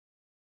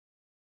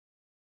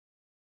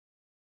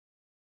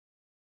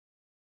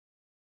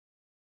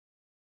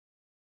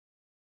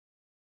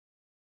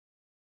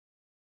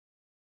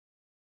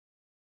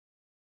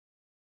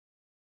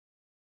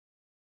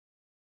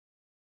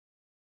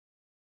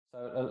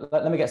So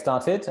let me get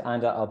started,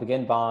 and I'll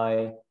begin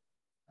by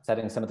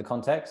setting some of the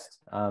context.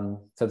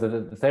 So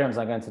the theorems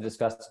I'm going to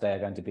discuss today are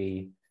going to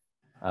be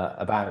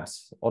about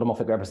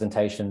automorphic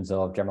representations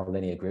of general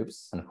linear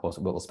groups, and of course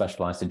we'll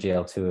specialize to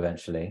GL2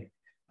 eventually,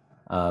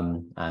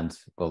 and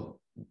we'll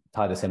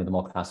tie this in with the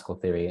more classical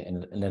theory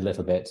in a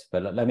little bit.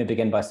 But let me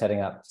begin by setting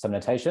up some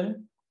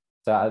notation.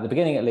 So at the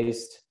beginning, at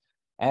least,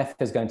 F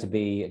is going to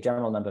be a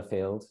general number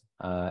field,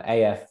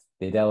 AF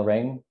the Adele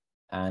ring,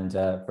 and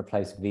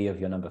replace V of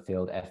your number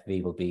field,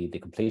 FV will be the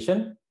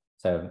completion.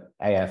 So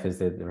AF is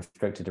the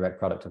restricted direct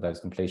product of those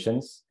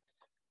completions.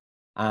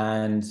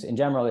 And in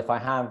general, if I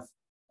have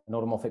an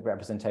automorphic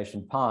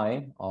representation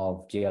pi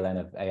of GLN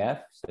of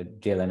AF, so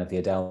GLN of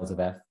the Adeles of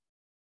F,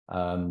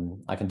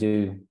 I can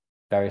do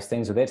various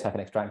things with it. I can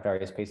extract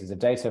various pieces of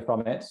data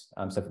from it.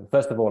 So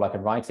first of all, I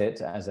can write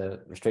it as a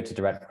restricted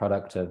direct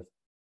product of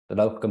the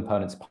local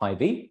components pi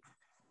V.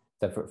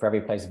 So for every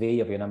place V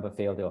of your number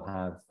field, you'll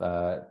have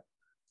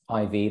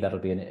pi V, that'll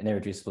be an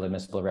irreducible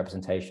admissible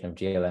representation of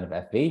GLN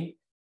of FV,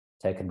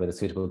 taken with a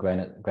suitable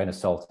grain of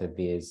salt if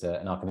V is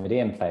an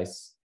Archimedean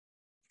place.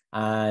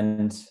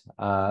 And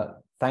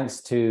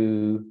thanks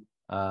to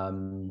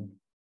the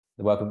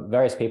work of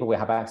various people, we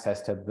have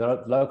access to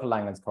the local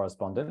Langlands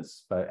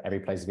correspondence for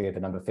every place V of the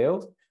number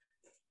field.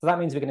 So that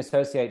means we can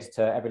associate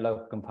to every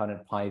local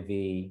component pi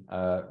V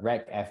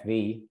rec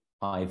FV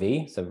pi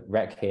V. So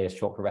rec here is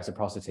short for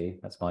reciprocity.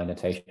 That's my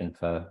notation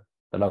for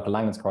the local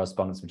Langlands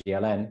correspondence for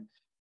GLN.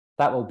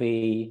 That will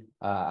be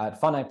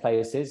at finite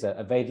places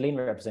a Veidlin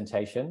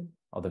representation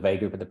of the Veil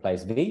group at the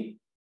place V.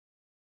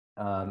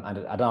 And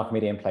at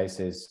Archimedean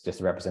places, just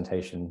a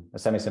representation, a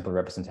semi-simple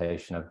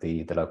representation of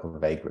the local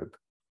Veil group.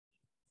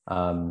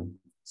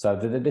 So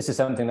this is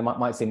something that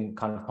might seem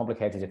kind of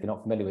complicated if you're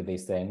not familiar with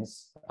these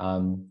things.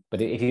 But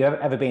if you've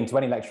ever been to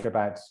any lecture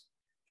about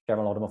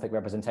general automorphic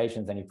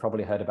representations, then you've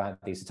probably heard about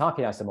the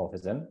Sato-Tate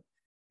isomorphism,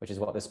 which is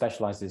what this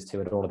specializes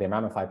to at all of the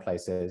unramified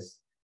places.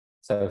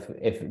 So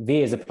if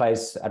V is a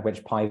place at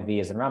which pi V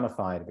is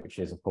unramified, which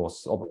is of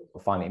course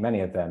finally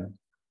many of them,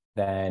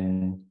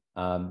 then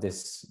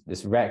this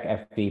rec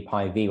FV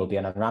pi V will be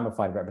an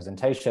unramified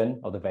representation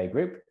of the Veil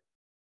group.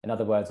 In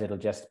other words, it'll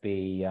just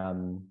be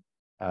an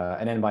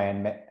n by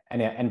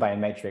n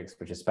matrix,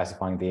 which is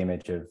specifying the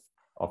image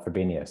of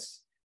Frobenius.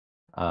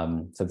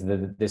 So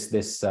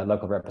this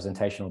local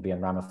representation will be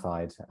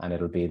unramified, and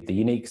it'll be the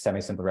unique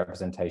semi-simple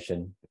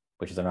representation,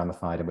 which is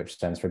unramified and which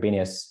sends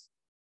Frobenius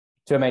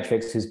to a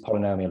matrix whose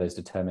polynomial is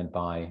determined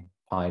by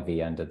pi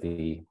V under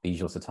the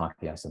usual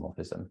Sato-Tate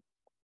isomorphism.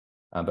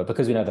 But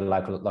because we know the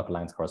local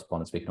Langlands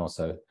correspondence, we can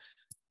also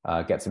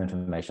get some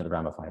information at the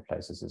ramified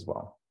places as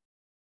well.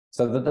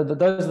 So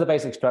those are the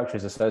basic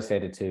structures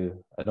associated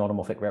to an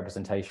automorphic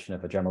representation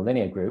of a general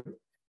linear group.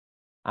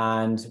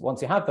 And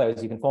once you have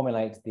those, you can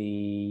formulate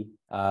the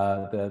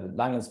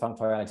Langlands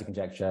Functoriality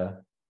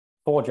conjecture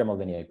for general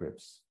linear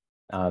groups.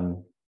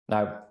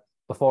 Now,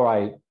 before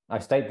I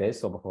state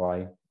this, or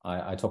before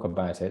I talk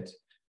about it,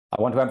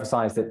 I want to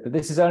emphasize that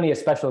this is only a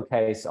special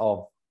case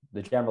of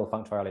the general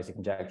Functoriality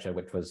conjecture,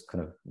 which was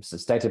kind of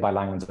stated by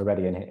Langlands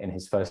already in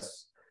his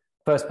first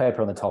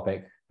paper on the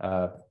topic,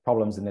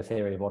 Problems in the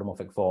Theory of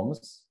Automorphic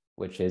Forms,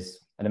 which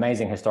is an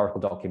amazing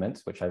historical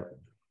document, which I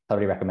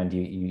thoroughly recommend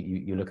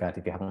you look at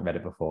if you haven't read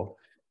it before.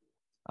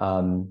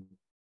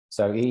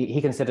 So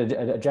he considered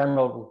a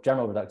general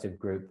reductive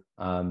group,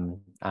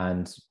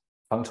 and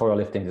functorial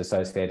lifting is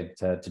associated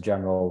to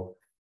general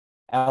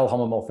L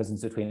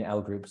homomorphisms between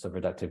L groups of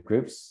reductive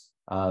groups.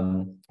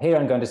 Here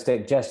I'm going to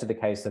stick just to the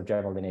case of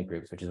general linear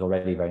groups, which is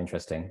already very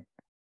interesting.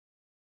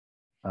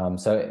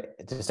 So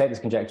to state this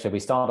conjecture, we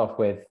start off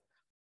with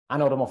an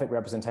automorphic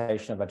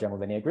representation of a general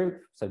linear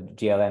group, so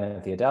GLN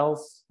of the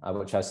Adeles,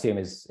 which I assume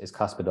is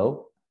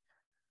cuspidal.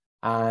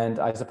 And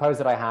I suppose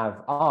that I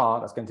have R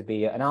that's going to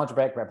be an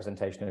algebraic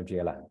representation of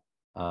GLN.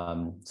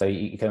 So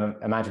you can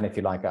imagine, if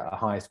you like, a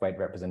highest weight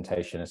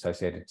representation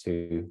associated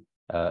to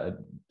a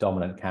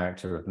dominant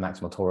character of the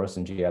maximal torus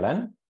in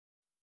GLN.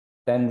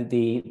 Then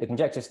the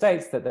conjecture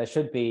states that there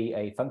should be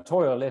a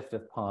functorial lift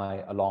of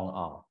pi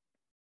along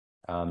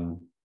R.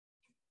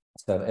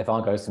 So if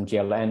R goes from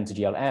GLN to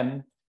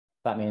GLM,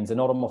 that means an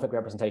automorphic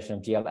representation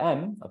of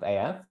GLM of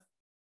AF.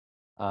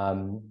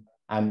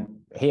 And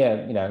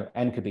here, you know,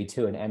 n could be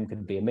 2 and m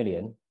could be a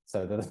million.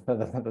 So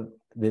the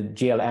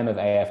GLM of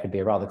AF could be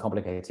a rather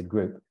complicated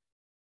group.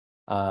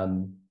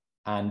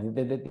 And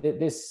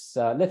this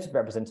lifted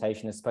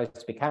representation is supposed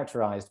to be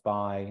characterized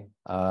by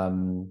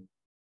the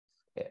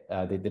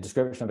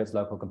description of its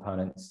local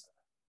components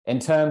in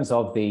terms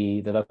of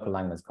the local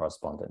Langlands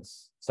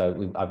correspondence.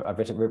 So I've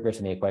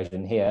written the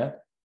equation here.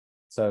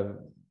 So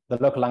the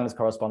local Langlands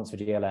correspondence for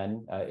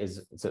GLN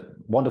it's a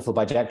wonderful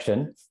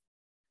bijection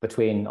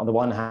between, on the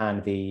one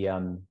hand, the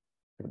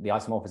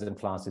isomorphism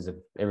classes of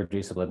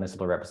irreducible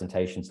admissible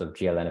representations of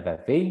GLN of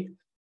FV,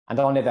 and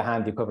on the other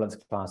hand, the equivalence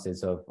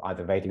classes of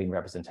either Veidlin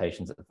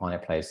representations at the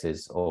finite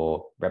places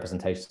or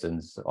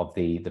representations of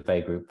the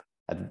Veil group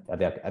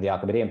at the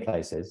Archimedean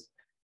places.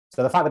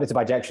 So the fact that it's a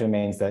bijection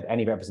means that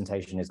any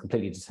representation is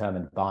completely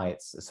determined by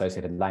its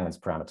associated Langlands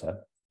parameter.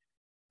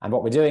 And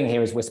what we're doing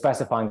here is we're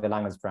specifying the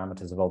Langlands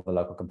parameters of all the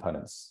local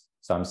components.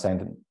 So I'm saying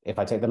that if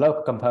I take the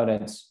local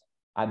component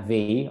at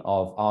V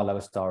of R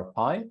lowest star of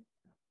pi,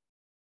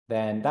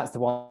 then that's the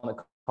one that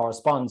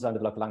corresponds under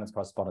the local Langlands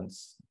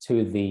correspondence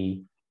to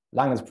the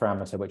Langlands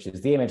parameter, which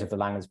is the image of the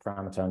Langlands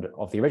parameter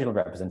of the original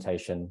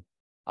representation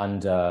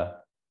under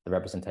the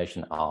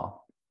representation R.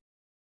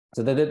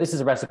 So this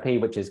is a recipe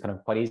which is kind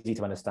of quite easy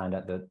to understand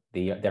at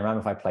the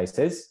ramified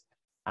places,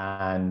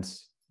 and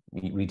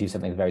we do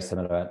something very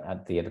similar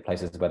at the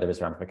places where there is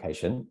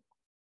ramification.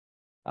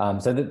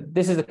 So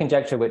this is a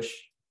conjecture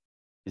which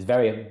is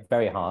very,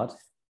 very hard.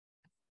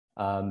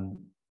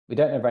 We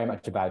don't know very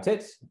much about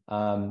it.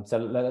 So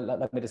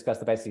let me discuss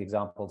the basic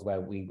examples where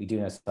we do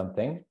know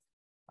something.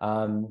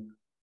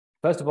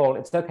 First of all,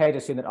 it's okay to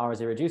assume that R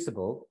is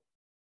irreducible,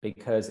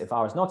 because if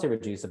R is not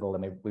irreducible,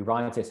 then we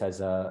write it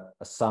as a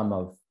sum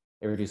of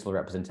irreducible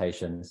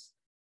representations.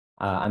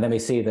 And then we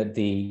see that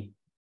the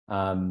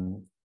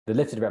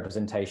lifted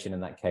representation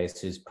in that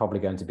case is probably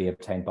going to be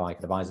obtained by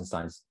kind of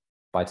Eisenstein's,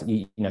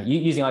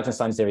 using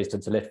Eisenstein's series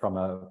to lift from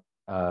a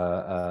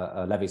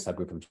Levy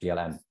subgroup of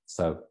GLM.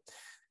 So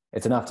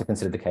it's enough to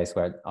consider the case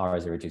where R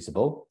is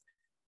irreducible.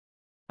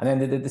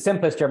 And then the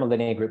simplest general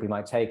linear group we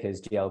might take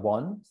is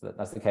GL1. So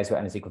that's the case where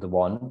n is equal to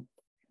 1.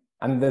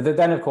 And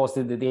then, of course,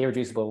 the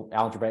irreducible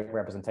algebraic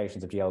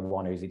representations of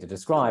GL1 are easy to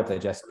describe. They're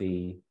just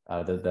the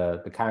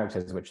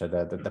characters, which are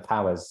the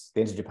powers,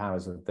 the integer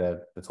powers of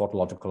the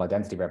tautological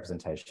identity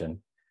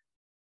representation.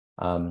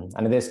 And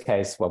in this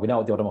case, well, we know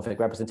what the automorphic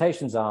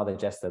representations are. They're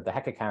just the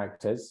Hecker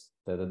characters,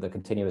 the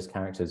continuous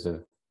characters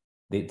of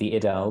the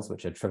idels,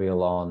 which are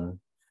trivial on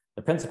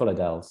the principal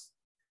idels.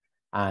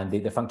 And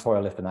the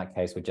functorial lift in that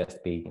case would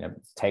just be,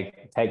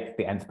 take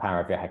the nth power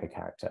of your Hecker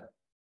character.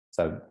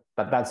 So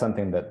that's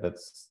something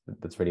that's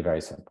really very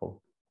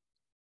simple.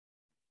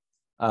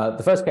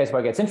 The first case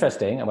where it gets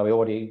interesting, and where we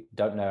already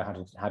don't know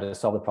how to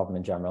solve the problem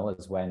in general,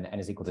 is when n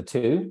is equal to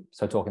 2.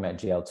 So talking about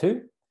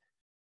GL2.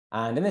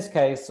 And in this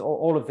case,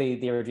 all of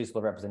the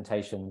irreducible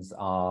representations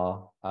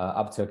are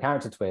up to a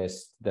character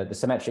twist, the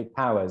symmetric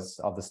powers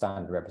of the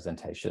standard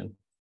representation.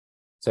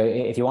 So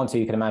if you want to,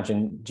 you can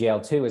imagine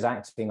GL2 is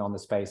acting on the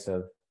space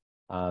of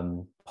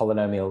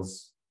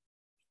polynomials,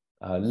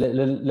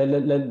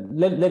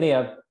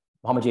 linear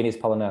homogeneous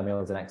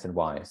polynomials in x and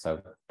y.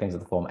 So things of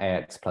the form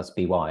ax plus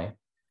by.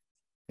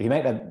 If you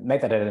make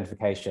that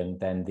identification,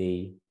 then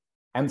the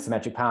m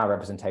symmetric power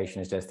representation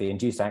is just the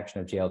induced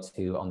action of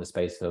GL2 on the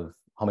space of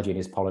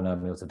homogeneous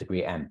polynomials of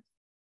degree n.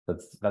 So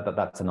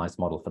that's a nice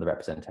model for the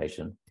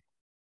representation.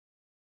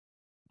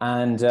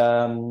 And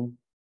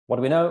what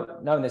do we know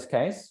in this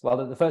case?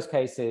 Well, the first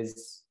case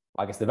is,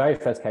 I guess the very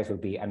first case would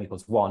be m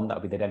equals 1. That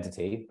would be the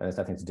identity, and there's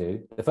nothing to do.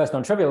 The first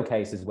non-trivial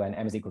case is when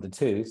m is equal to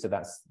 2. So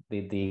that's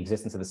the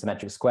existence of the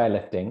symmetric square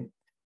lifting.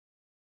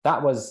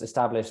 That was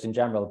established in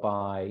general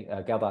by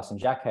Gelbart and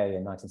Jacquet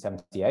in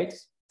 1978.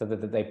 So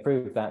that they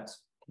proved that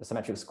the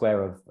symmetric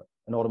square of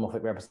an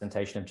automorphic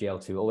representation of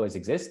GL2 always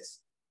exists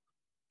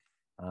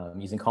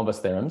using converse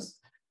theorems.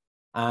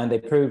 And they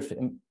proved,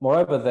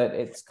 moreover, that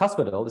it's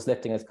cuspidal, this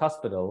lifting is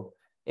cuspidal,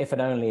 if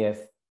and only if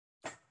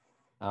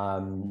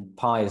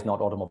pi is not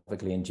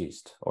automorphically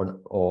induced,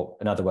 or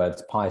in other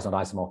words, pi is not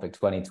isomorphic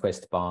to any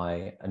twist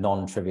by a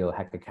non-trivial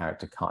Hecker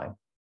character chi.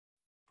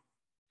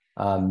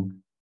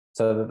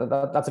 So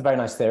that's a very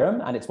nice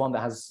theorem, and it's one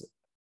that has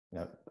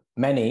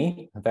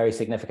many very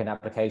significant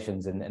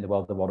applications in the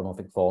world of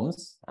automorphic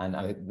forms, and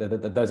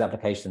those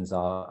applications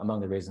are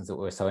among the reasons that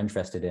we're so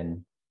interested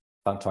in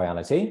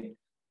functoriality.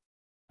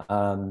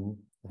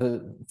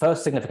 The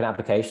first significant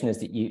application is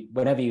that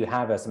whenever you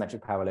have a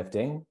symmetric power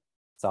lifting,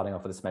 starting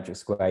off with a symmetric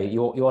square,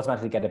 you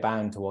automatically get a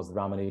bound towards the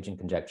Ramanujan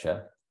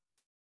conjecture.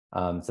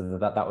 So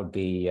that would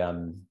be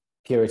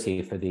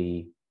purity for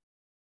the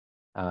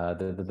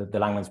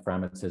Langlands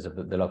parameters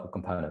of the local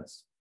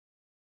components.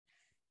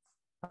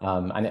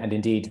 And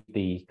indeed,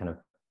 the kind of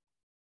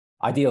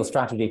ideal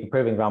strategy for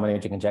proving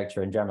Ramanujan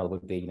conjecture in general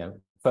would be,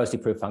 first you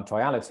prove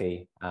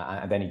functoriality,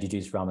 and then you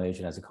deduce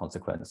Ramanujan as a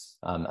consequence.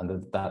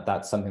 And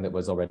that's something that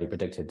was already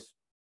predicted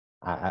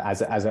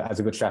as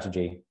a good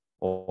strategy,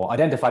 or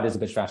identified as a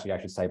good strategy,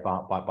 I should say,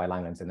 by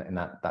Langlands in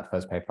that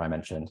first paper I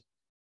mentioned.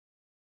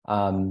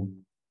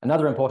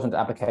 Another important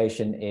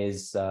application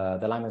is the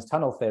Langlands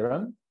tunnel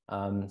theorem.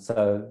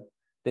 So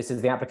this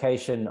is the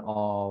application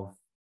of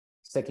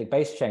cyclic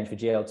base change for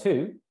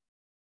GL2,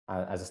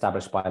 as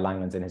established by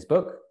Langlands in his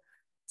book,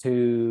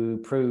 to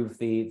prove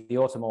the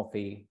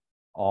automorphy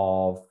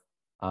of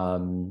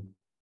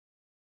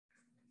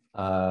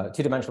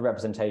two-dimensional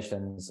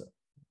representations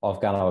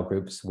of Galois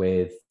groups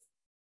with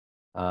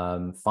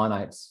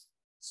finite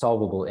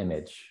solvable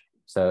image.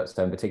 So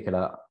in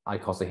particular,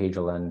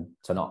 icosahedral and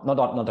so not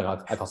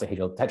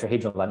icosahedral,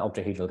 tetrahedral and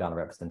octahedral Galois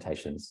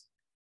representations.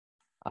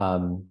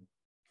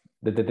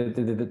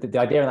 The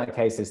idea in that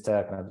case is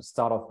to kind of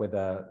start off with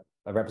a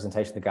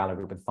representation of the Galois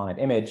group with finite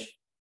image,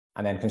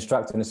 and then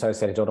construct an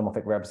associated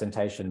automorphic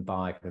representation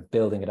by kind of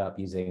building it up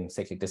using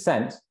cyclic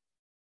descent.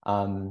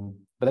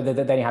 but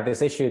then you have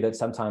this issue that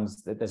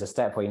sometimes there's a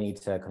step where you need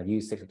to kind of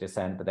use cyclic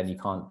descent, but then you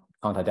can't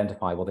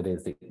identify what it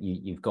is that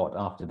you've got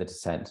after the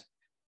descent.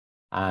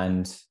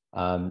 And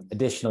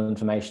additional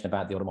information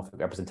about the automorphic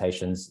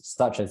representations,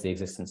 such as the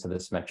existence of the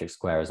symmetric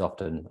square, is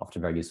often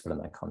very useful in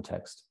that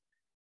context.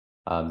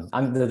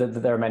 And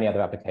there are many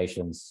other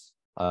applications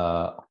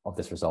of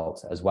this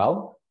result as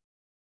well.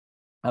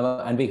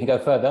 And we can go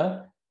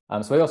further.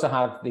 So we also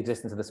have the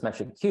existence of the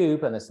symmetric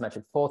cube and the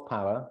symmetric fourth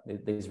power.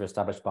 These were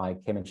established by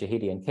Kim and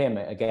Shahidi, and Kim,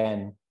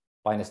 again,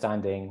 by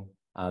understanding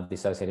the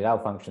associated L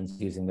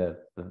functions using the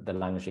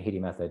Langlands-Shahidi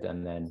method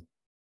and then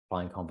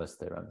applying converse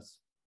theorems.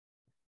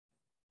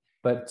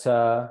 But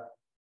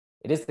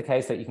it is the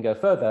case that you can go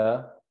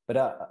further,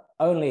 but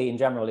only in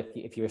general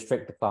if you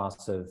restrict the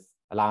class of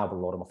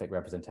allowable automorphic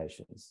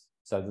representations.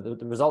 So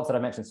the results that I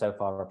mentioned so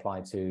far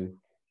apply to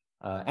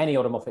any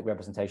automorphic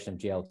representation of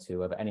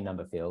GL2 over any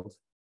number field.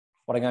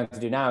 What I'm going to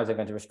do now is I'm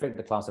going to restrict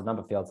the class of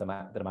number fields that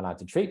I'm allowed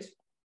to treat.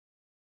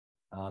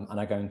 And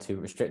I'm going to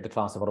restrict the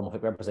class of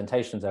automorphic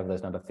representations over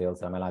those number fields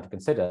that I'm allowed to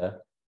consider.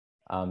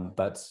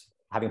 But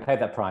having paid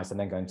that price, I'm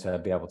then going to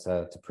be able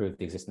to prove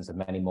the existence of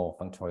many more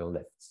functorial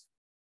lifts.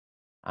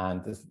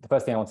 And the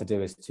first thing I want to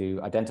do is to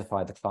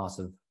identify the class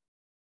of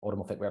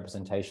automorphic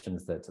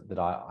representations that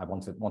I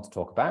want to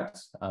talk about.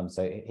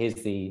 So here's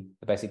the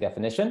basic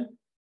definition.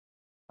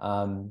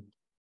 So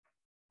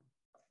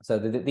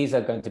these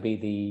are going to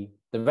be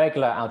the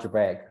regular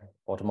algebraic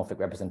automorphic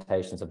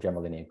representations of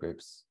general linear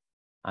groups.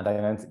 And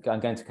I'm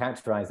going to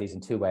characterize these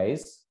in two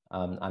ways.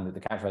 And the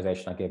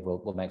characterization I give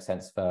will make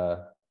sense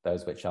for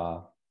those which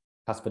are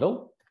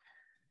cuspidal.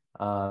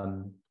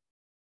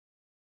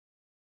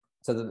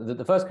 So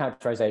the first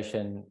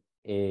characterization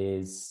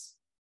is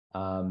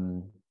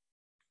the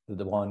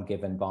one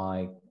given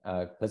by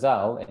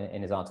Clazel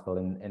in his article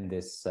in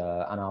this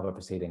Ann Arbor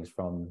proceedings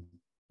from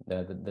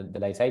the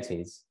late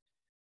 80s.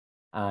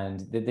 And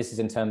this is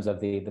in terms of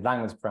the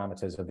Langlands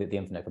parameters of the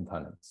infinite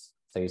components.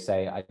 So you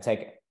say, I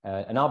take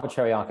an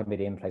arbitrary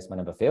Archimedean place my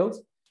number field,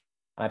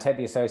 and I take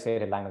the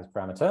associated Langlands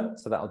parameter.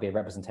 So that will be a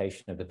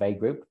representation of the Weil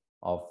group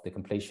of the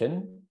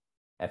completion,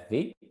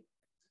 FV.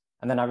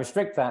 And then I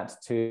restrict that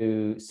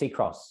to C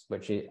cross,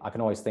 which I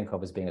can always think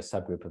of as being a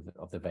subgroup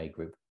of the Weil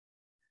group.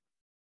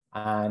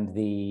 And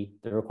the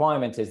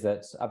requirement is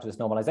that up to this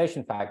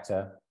normalization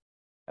factor,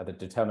 the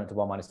determinant to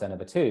 1 minus n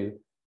over 2,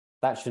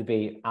 that should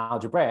be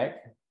algebraic.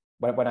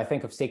 When I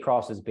think of C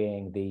cross as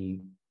being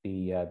the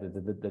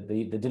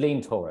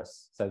Deligne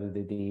torus, so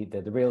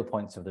the real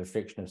points of the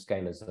restriction of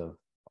scalars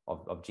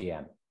of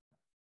GM.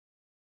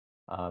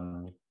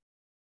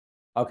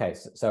 Okay,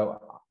 so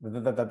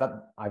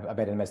I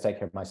made a mistake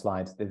here with my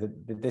slides.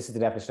 This is the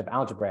definition of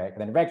algebraic,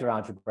 and then regular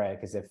algebraic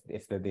is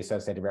if the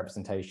associated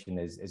representation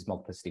is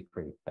multiplicity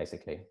free,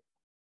 basically.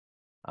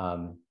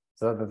 So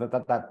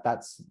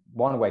that's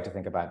one way to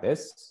think about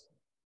this.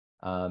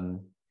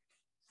 And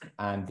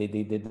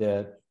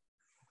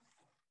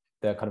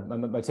the kind of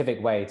motivic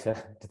way to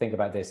think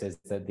about this is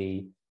that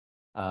the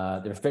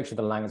restriction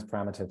of the Langlands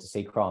parameter to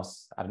C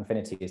cross at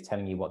infinity is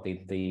telling you what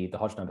the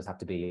Hodge numbers have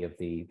to be of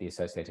the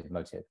associated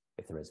motive,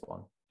 if there is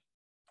one.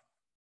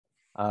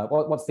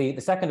 What's the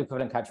second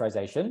equivalent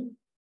characterization?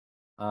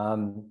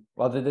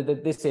 Well,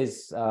 this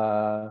is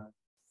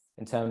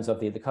in terms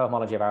of the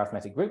cohomology of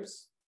arithmetic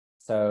groups.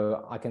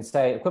 So I can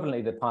say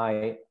equivalently that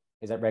pi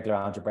is at regular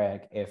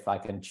algebraic if I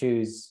can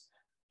choose,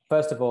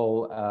 first of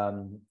all,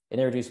 an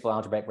irreducible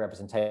algebraic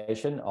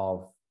representation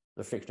of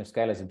the restriction of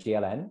scalars of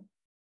GLN,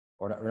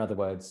 or in other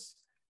words,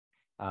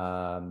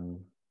 a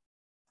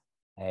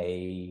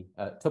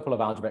tuple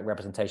of algebraic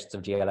representations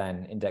of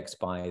GLN indexed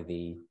by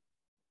the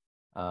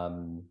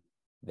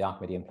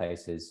Archimedean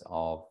places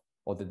of,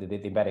 or the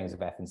embeddings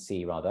of F and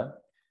C rather.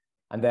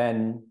 And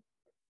then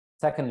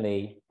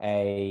secondly,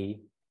 an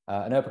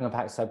open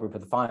compact subgroup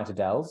of the finite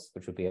adels,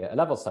 which would be a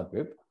level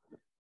subgroup,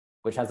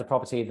 which has the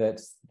property that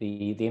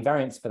the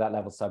invariants for that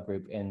level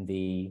subgroup in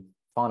the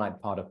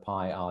finite part of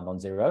pi are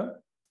non-zero.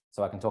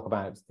 So I can talk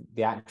about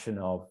the action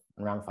of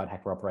ramified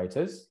Hecker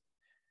operators.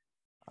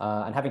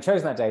 And having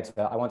chosen that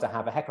data, I want to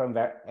have a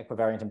Hecker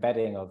equivariant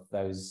embedding of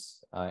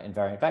those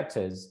invariant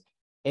vectors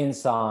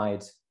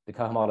inside the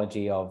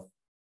cohomology of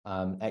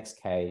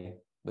xk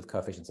with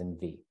coefficients in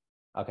V.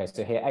 Okay,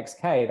 so here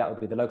xk, that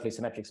would be the locally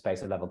symmetric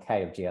space of level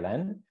k of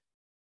GLN,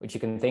 which you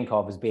can think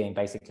of as being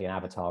basically an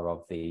avatar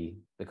of the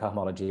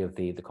cohomology of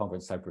the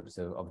congruent subgroups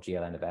of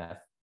GLN of F.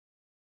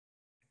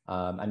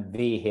 And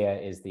V here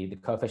is the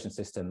coefficient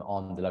system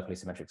on the locally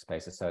symmetric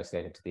space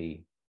associated to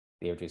the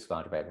irreducible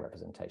algebraic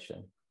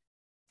representation.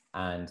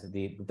 And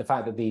the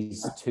fact that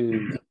these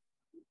two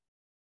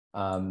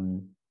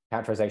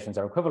characterizations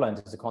are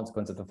equivalent is a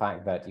consequence of the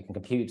fact that you can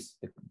compute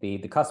the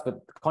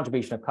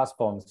contribution of cusp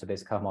forms to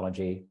this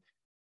cohomology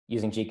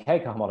using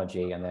GK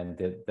cohomology, and then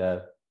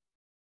the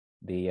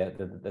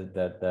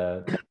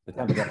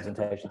template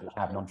representations which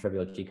have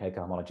non-trivial GK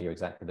cohomology are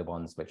exactly the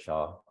ones which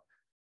are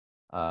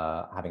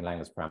having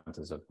Langlands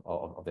parameters of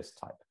this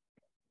type.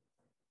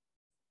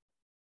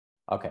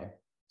 Okay,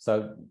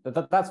 so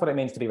that's what it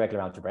means to be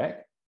regular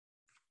algebraic.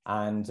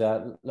 And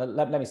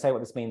let me say what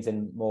this means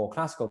in more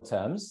classical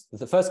terms.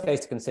 The first case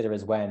to consider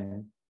is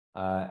when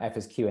f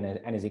is q and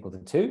n is equal to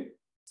 2.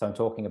 So I'm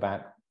talking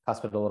about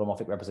classical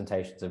automorphic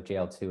representations of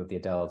GL2 of the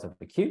adels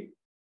over Q.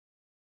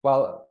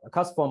 Well, a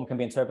cusp form can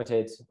be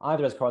interpreted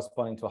either as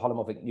corresponding to a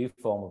holomorphic new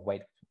form of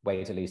weight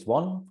at least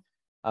 1,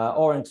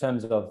 or in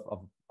terms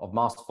of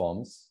masked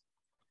forms.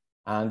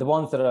 And the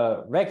ones that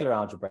are regular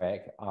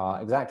algebraic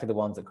are exactly the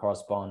ones that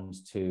correspond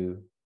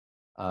to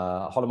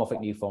holomorphic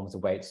new forms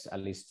of weights at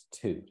least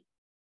 2.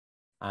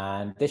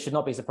 And this should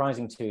not be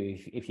surprising to you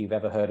if you've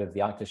ever heard of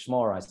the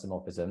Eichler-Shimura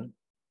isomorphism.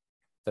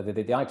 So the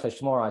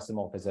Eichler-Shimura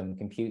isomorphism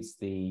computes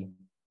the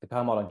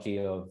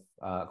cohomology of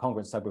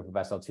congruent subgroup of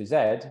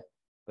SL2Z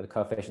with the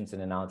coefficients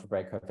in an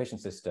algebraic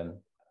coefficient system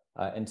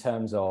in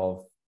terms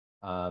of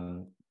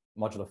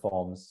modular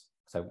forms,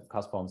 so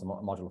cusp forms and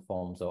modular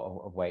forms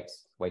of weight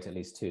at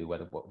least 2, where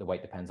the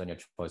weight depends on your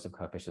choice of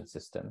coefficient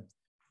system.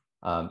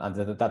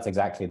 And that's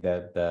exactly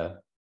the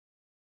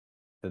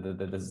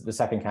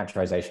second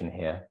characterization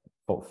here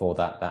for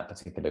that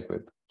particular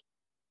group.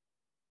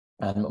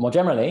 And more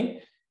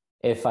generally,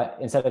 if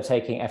instead of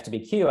taking f to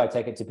be q, I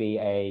take it to be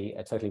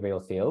a totally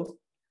real field,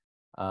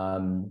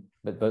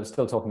 but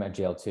still talking about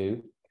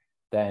GL2,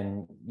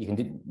 then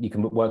you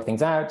can work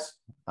things out,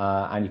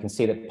 and you can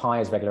see that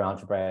pi is regular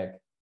algebraic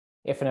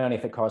if and only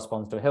if it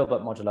corresponds to a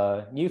Hilbert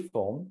Modular new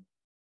form.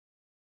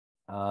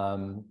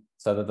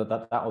 So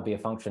that will be a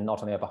function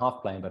not on the upper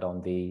half plane, but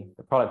on the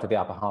product of the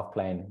upper half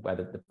plane, where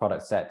the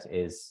product set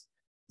is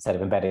a set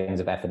of embeddings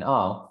of f and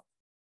r.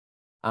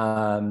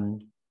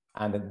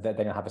 And then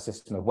you'll have a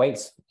system of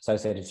weights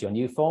associated to your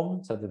new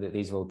form, so that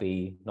these will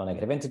be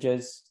non-negative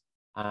integers.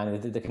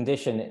 And the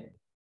condition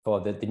for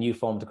the new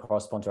form to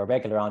correspond to a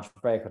regular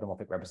algebraic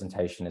automorphic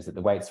representation is that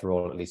the weights are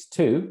all at least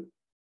 2.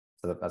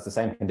 So that's the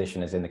same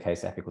condition as in the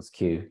case f equals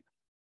q.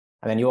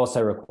 And then you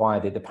also require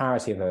the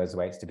parity of those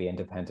weights to be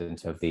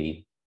independent of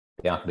the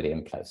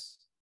Archimedean place.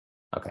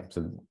 Okay,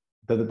 so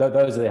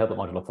those are the Hilbert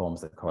modular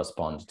forms that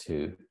correspond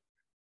to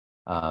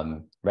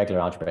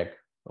regular algebraic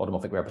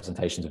automorphic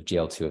representations of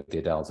GL2 of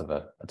the adels of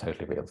a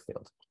totally real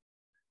field.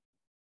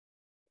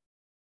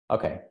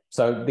 Okay,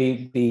 so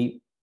the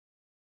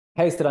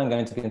case that I'm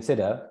going to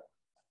consider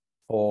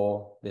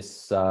for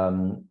this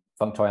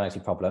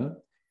functoriality problem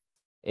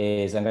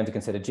is I'm going to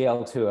consider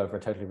GL2 over a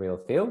totally real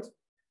field,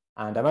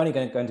 and I'm only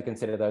going to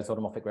consider those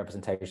automorphic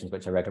representations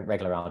which are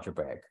regular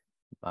algebraic.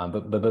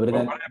 But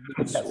then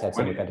that sets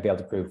in, we're going to be able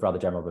to prove rather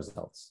general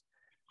results.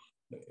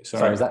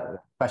 Sorry, is that a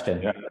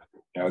question? Yeah,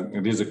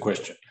 it is a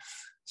question.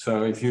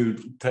 So if you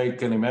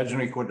take an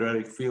imaginary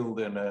quadratic field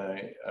in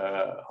a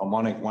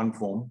harmonic one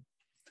form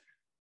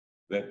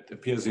that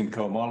appears in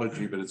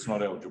cohomology, but it's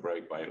not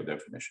algebraic by your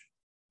definition,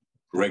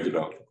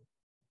 regular algebra.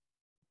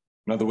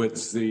 In other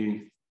words,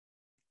 you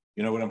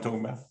know what I'm talking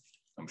about?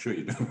 I'm sure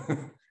you do.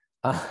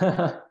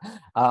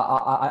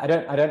 I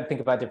don't think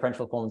about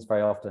differential forms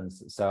very often,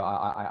 so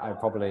I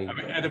probably. I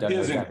mean, it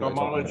appears in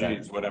cohomology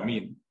is what I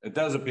mean. It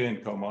does appear in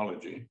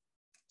cohomology.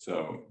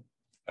 So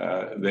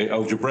the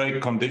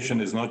algebraic condition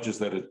is not just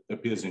that it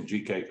appears in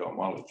GK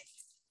cohomology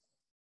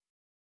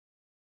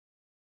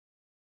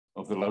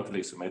of the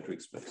locally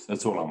symmetric space.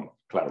 That's all I'm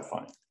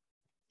clarifying.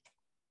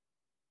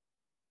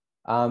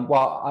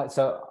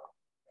 So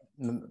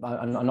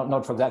I'm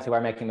not sure exactly where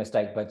I'm making a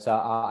mistake, but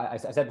I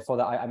said before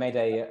that I made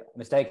a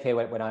mistake here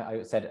when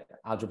I said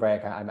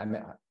algebraic.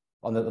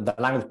 On the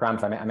language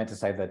parameter, I meant to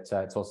say that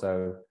it's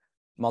also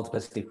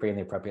multiplicity free in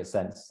the appropriate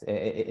sense.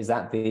 Is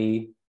that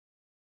the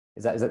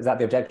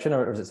objection,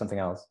 or is it something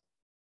else?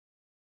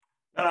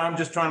 I'm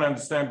just trying to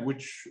understand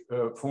which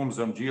forms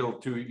on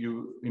GL2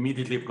 you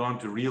immediately have gone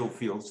to real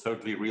fields,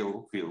 totally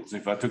real fields.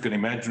 If I took an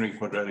imaginary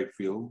quadratic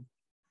field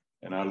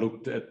and I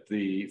looked at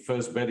the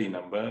first Betti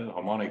number,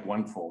 harmonic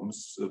one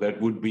forms, so that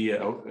would be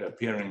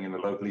appearing in the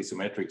locally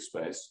symmetric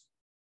space.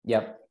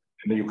 Yep.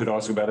 And then you could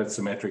ask about its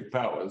symmetric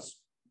powers.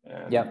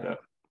 And, yep.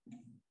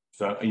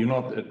 So you're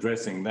not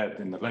addressing that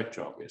in the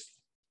lecture, obviously.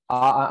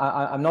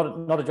 I'm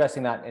not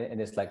addressing that in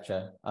this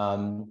lecture. I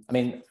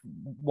mean,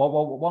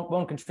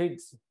 one can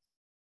treat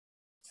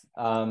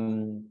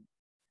those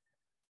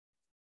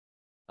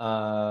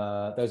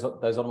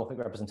automorphic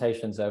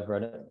representations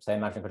over, say,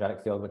 imaginary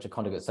quadratic field, which are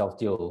conjugate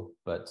self-dual,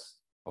 but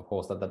of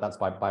course that's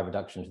by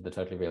reduction to the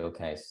totally real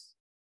case.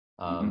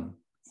 I'm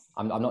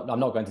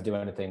not going to do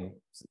anything,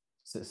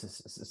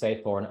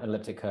 say, for an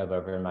elliptic curve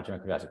over an imaginary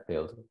quadratic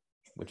field,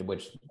 which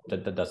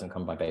doesn't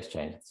come by base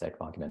change, for the sake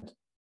of argument.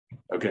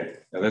 Okay,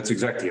 now that's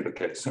exactly the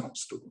case.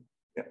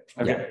 Yeah.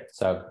 Okay. Yeah.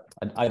 So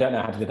I don't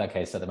know how to do that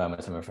case at the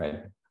moment, I'm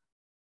afraid.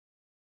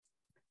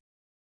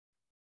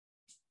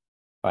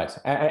 All right.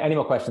 Any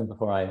more questions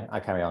before I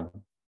carry on?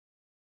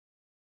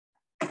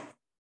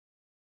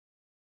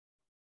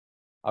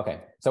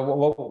 Okay. So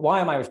why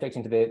am I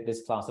restricting to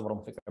this class of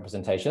automorphic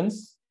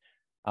representations?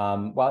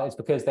 Well, it's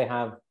because they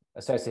have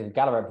associated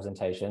Galois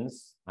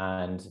representations,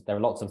 and there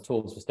are lots of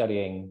tools for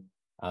studying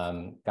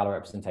Galois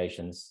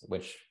representations,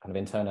 which kind of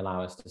in turn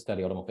allow us to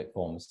study automorphic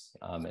forms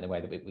in a way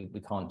that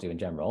we can't do in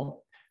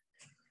general.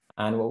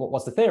 And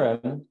what's the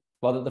theorem?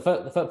 Well, the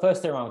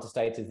first theorem I want to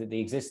state is that the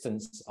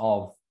existence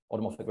of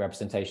automorphic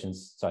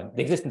representations, the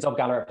existence of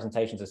Galois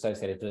representations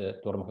associated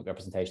with automorphic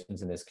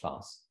representations in this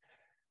class.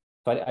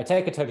 So I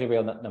take a totally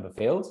real number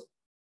field,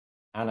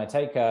 and I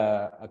take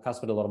a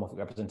cuspidal automorphic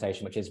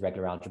representation, which is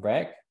regular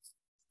algebraic,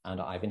 and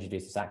I've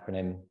introduced this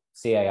acronym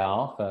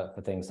CAR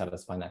for things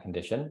satisfying that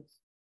condition.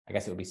 I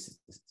guess it would be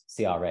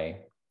CRA,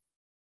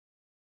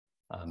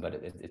 but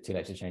it's too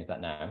late to change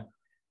that now.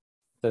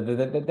 So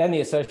then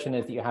the assertion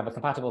is that you have a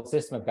compatible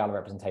system of Galois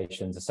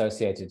representations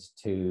associated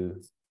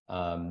to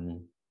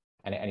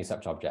any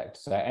such object.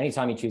 So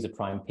anytime you choose a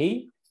prime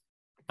P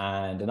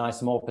and an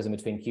isomorphism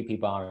between QP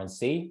bar and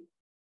C,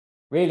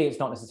 really it's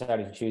not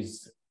necessarily to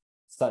choose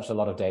such a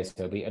lot of data.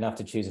 It'll be enough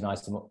to choose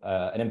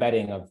an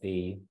embedding of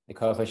the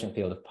coefficient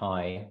field of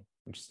pi,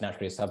 which is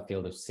naturally a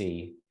subfield of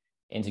C,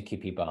 into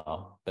QP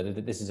bar.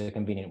 But this is a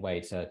convenient way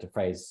to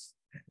phrase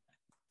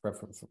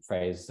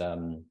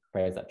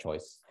that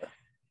choice.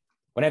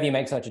 Whenever you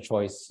make such a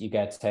choice, you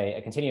get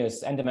a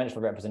continuous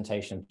n-dimensional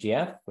representation of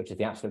GF, which is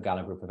the absolute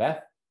Galois group of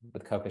F,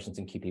 with coefficients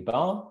in QP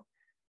bar.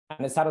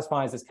 And it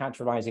satisfies this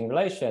characterizing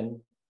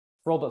relation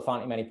for all but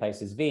finitely many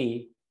places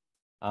V,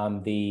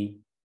 the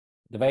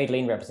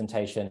Wedelin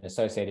representation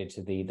associated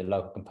to the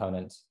local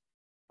component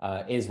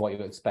is what you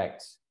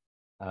expect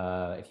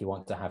if you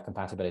want to have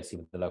compatibility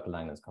with the local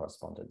Langlands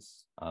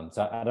correspondence.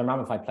 So at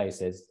unramified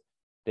places,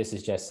 this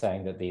is just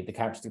saying that the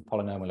characteristic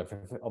polynomial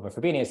of a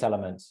Frobenius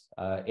element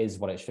is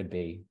what it should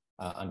be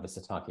under the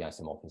Sato-Tate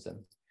isomorphism.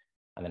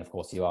 And then, of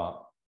course, you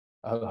are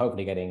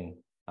hopefully getting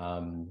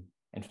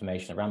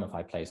information at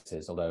ramified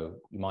places, although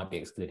you might be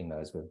excluding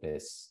those with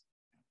this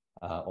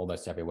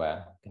almost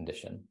everywhere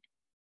condition.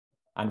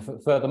 And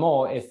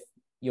furthermore, if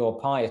your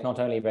pi is not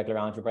only regular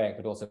algebraic,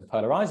 but also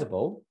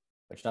polarizable,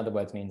 which in other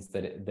words means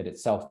that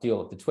it's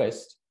self-dual at the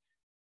twist,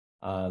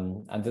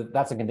 and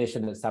that's a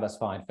condition that's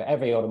satisfied for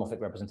every automorphic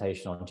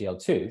representation on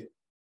GL2,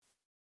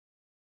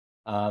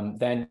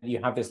 then you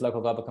have this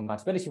local global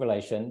compatibility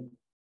relation,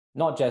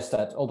 not just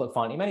at all but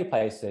finitely many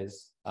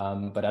places,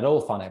 but at all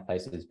finite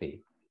places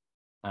B.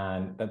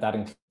 And that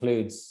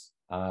includes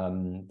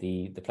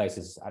the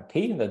places at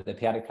P, the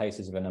p-adic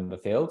places of a number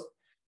field.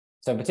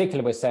 So in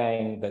particular, we're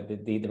saying that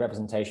the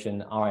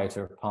representation R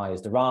iota of pi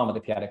is the RAM of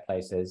the p-adic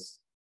places.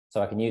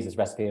 So I can use this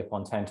recipe of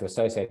Fontaine to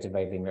associate a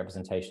Wedelin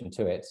representation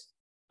to it.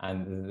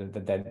 And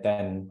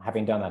then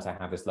having done that, I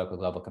have this local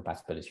global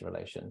compatibility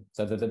relation.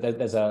 So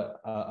there's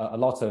a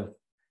lot of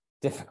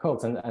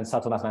difficult and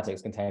subtle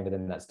mathematics contained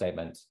within that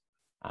statement.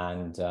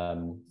 And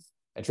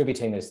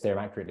attributing this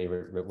theorem accurately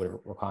would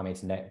require me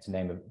to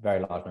name a very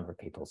large number of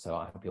people. So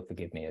I hope you'll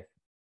forgive me if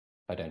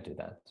I don't do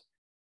that.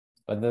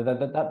 But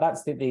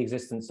that's the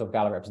existence of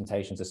Galois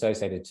representations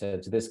associated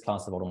to this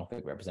class of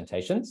automorphic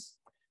representations.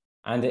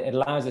 And it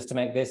allows us to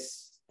make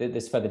this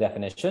further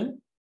definition,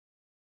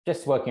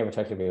 just working over a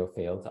totally real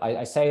field.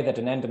 I say that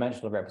an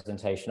n-dimensional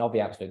representation of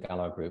the absolute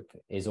Galois group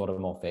is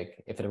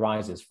automorphic if it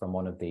arises from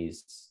one of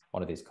these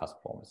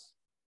cusp forms.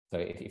 So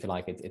if you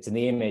like, it's in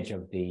the image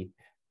of the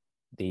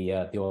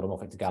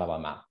automorphic to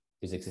Galois map,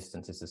 whose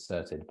existence is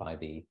asserted by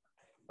the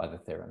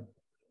theorem.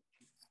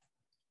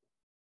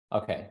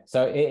 Okay,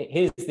 so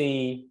here's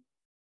the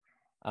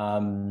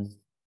reason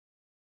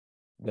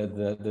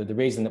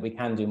that we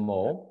can do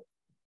more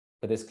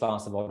for this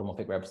class of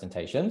automorphic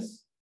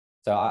representations.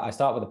 So I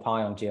start with a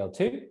pi on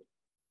GL2,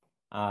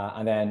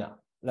 and then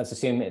let's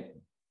assume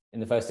in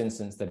the first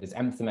instance that its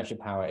mth symmetric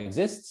power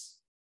exists.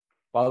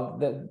 Well,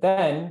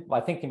 then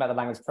by thinking about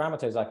the Langlands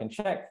parameters, I can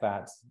check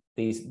that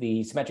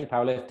the symmetric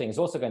power lifting is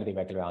also going to be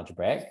regular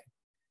algebraic,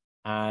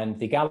 and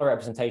the Galois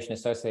representation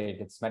associated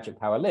with symmetric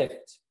power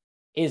lift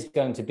is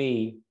going to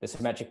be the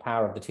symmetric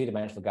power of the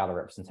two-dimensional Galois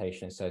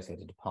representation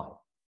associated to pi.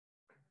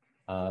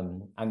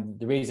 And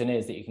the reason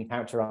is that you can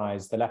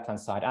characterize the left-hand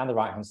side and the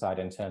right-hand side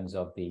in terms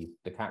of the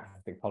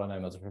characteristic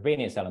polynomials of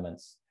Frobenius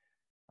elements,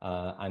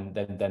 and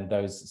then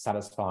those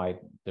satisfy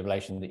the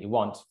relation that you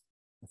want,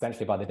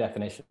 essentially by the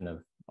definition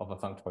of a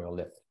functorial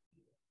lift.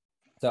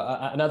 So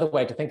another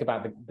way to think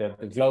about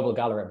the global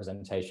Galois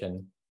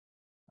representation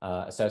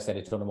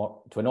associated to an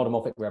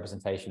automorphic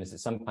representation is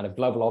it's some kind of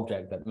global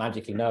object that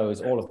magically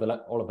knows all of the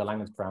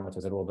Langlands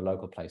parameters at all the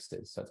local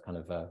places. So it's kind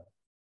of a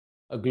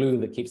glue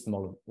that keeps them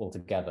all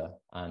together.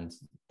 And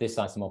this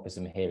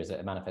isomorphism here is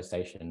a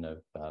manifestation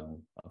of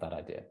that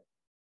idea.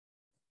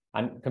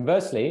 And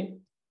conversely,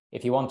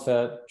 if you want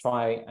to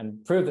try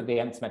and prove that the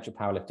mth symmetric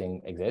power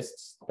lifting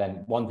exists,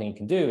 then one thing you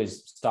can do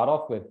is start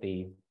off with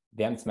the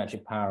mth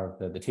symmetric power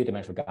of the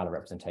two-dimensional Galois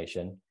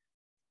representation,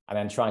 and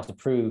then try to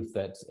prove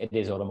that it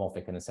is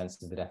automorphic in the sense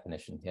of the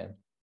definition here.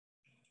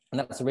 And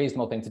that's a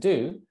reasonable thing to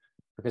do,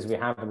 because we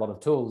have a lot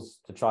of tools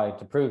to try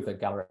to prove that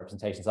Galois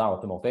representations are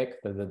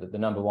automorphic, the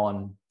number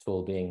one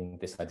tool being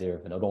this idea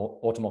of an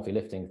automorphy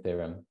lifting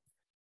theorem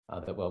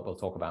that we'll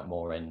talk about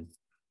more in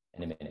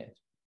a minute.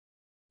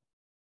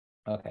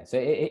 Okay, so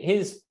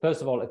here's,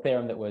 first of all, a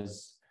theorem that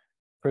was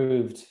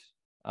proved,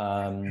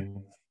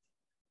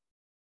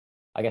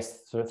 I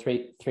guess, sort of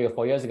three or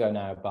 4 years ago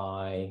now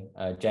by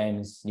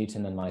James,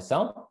 Newton, and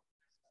myself.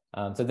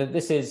 So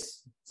this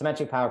is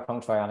symmetric power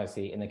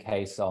functoriality in the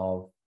case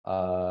of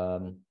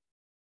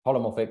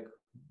holomorphic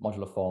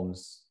modular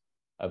forms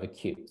over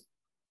Q.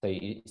 So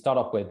you start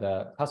off with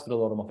a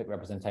cuspidal automorphic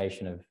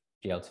representation of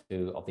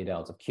GL2 of the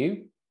ideals of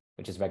Q,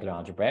 which is regular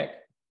algebraic,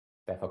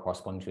 therefore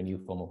corresponding to a new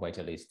form of weight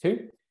at least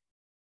 2.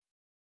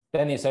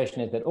 Then the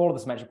assertion is that all of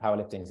the symmetric power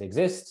liftings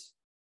exist.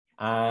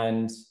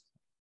 And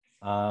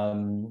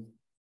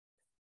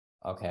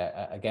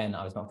okay, again,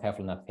 I was not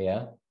careful enough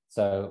here.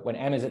 So when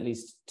M is at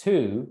least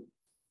 2,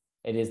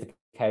 it is the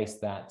case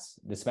that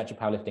the symmetric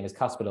power lifting is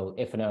cuspidal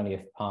if and only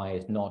if pi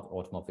is not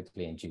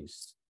automorphically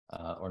induced.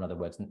 Or in other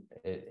words,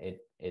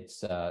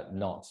 it's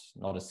not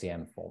a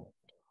CM form.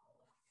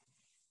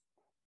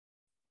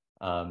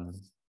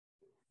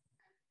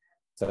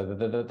 So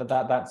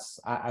that's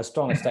as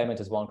strong a statement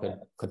as one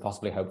could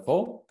possibly hope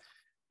for.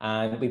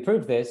 And we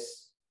proved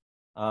this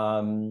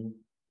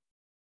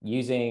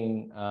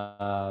using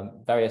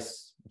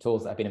various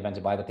tools that have been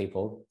invented by other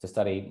people to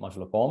study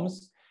modular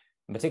forms.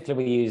 In particular,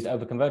 we used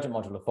overconvergent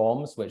modular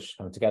forms, which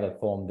kind of together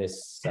form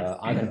this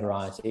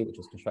eigenvariety, which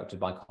was constructed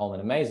by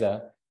Coleman and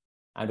Mazur.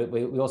 And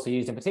we also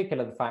used in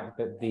particular the fact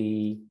that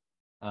the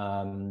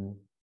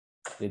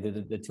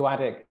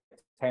two-adic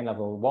Tain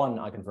level 1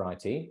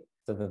 eigenvariety,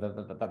 so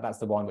that's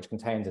the one which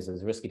contains as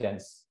a risky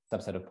dense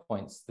subset of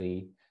points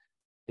the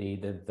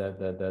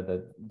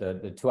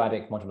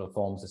two-adic modular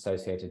forms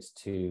associated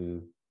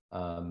to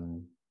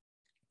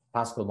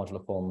classical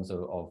modular forms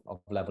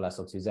of level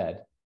SL2Z.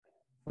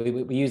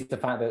 We used the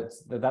fact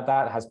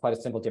that has quite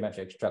a simple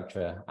geometric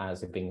structure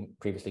as had been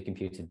previously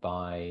computed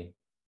by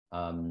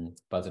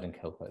Buzzard and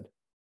Kilford.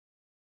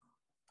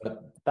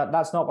 But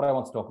that's not what I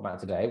want to talk about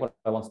today. What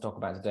I want to talk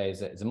about today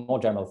is a more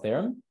general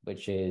theorem,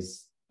 which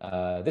is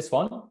this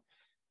one,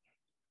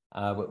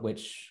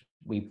 which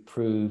we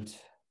proved,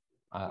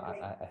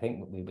 I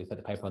think we put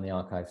the paper on the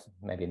archive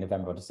maybe in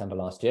November or December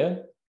last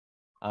year.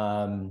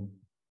 So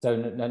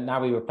now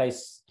we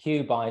replace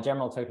Q by a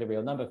general totally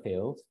real number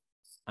field,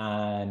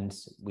 and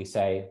we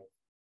say,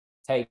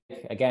 take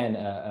again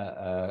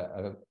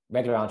a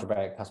regular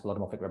algebraic cuspidal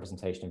automorphic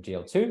representation of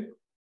GL2.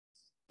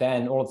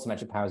 Then all of the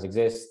symmetric powers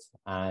exist,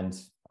 and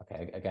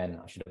okay, again,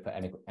 I should have put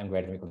m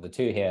greater than or equal to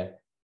 2 here.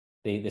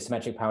 The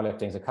symmetric power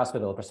liftings are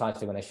cuspidal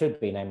precisely when they should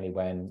be, namely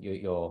when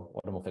your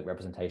automorphic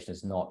representation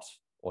is not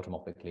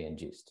automorphically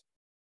induced.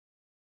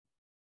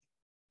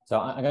 So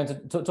I'm going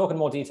to talk in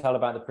more detail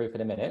about the proof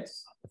in a minute.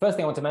 The first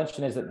thing I want to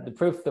mention is that the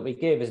proof that we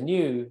give is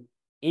new,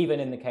 even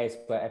in the case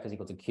where f is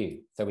equal to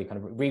q. So we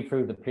kind of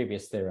reprove the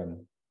previous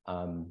theorem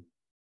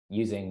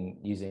using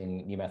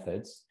new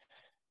methods.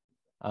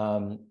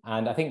 And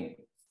I think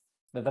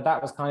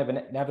that was kind of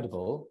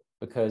inevitable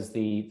because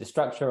the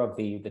structure of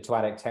the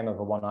two-adic Tain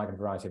over 1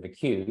 eigenvariety over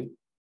Q,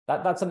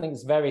 that's something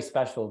that's very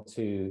special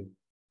to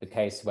the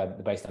case where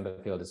the base number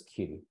field is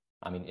Q.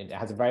 I mean, it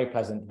has a very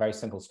pleasant, very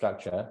simple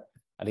structure,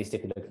 at least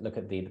if you look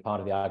at the part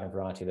of the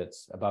eigenvariety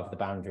that's above the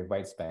boundary of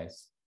weight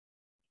space.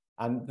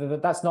 And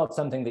that's not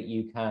something that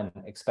you can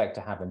expect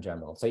to have in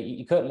general. So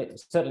you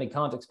certainly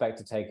can't expect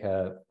to take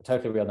a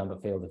totally real number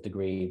field of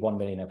degree 1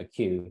 million over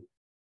Q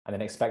and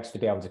then expect to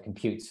be able to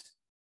compute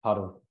part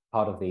of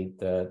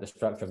the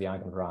structure of the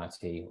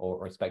eigenvariety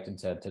or expect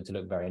it to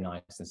look very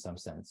nice in some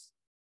sense.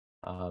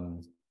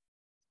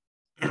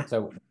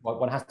 So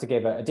one has to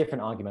give a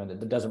different argument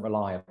that doesn't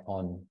rely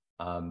upon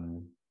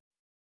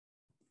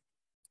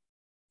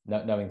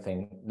knowing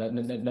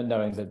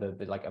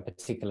that like a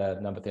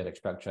particular number theoretic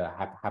structure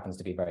happens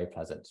to be very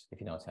pleasant, if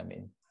you know what I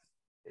mean.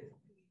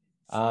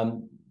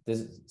 The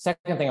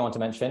second thing I want to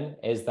mention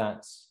is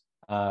that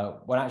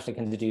one actually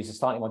can deduce a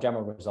slightly more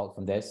general result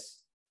from this.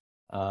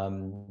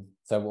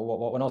 So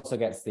one also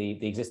gets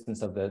the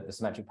existence of the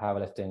symmetric power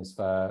liftings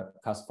for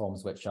cusp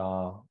forms which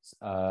have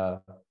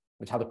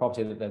the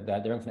property that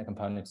their infinite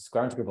component is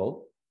square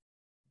integrable.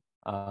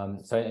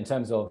 So in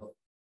terms of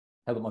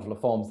Hilbert modular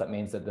forms, that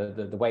means that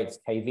the weights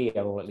kV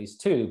are all at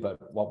least 2,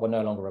 but what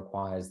no longer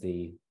requires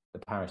the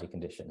parity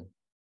condition.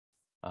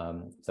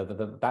 So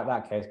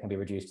that case can be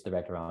reduced to the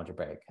regular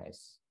algebraic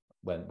case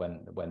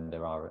when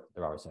there are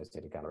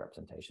associated Galois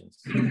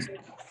representations.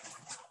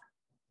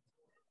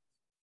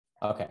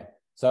 Okay,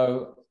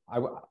 so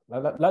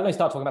let me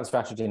start talking about the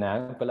strategy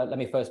now, but let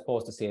me first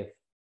pause to see if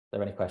there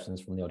are any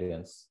questions from the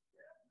audience.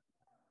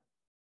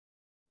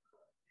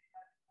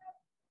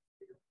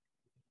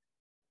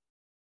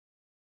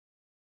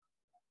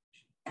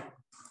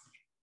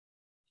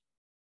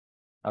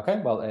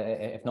 Okay, well,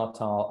 if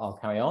not, I'll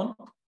carry on.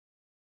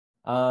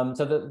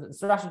 So the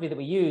strategy that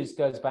we use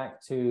goes back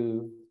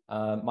to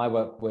my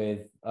work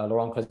with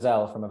Laurent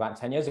Clazel from about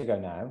 10 years ago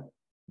now,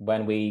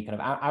 when we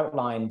kind of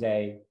outlined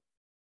a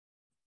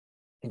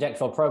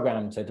conjectural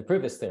program to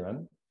prove this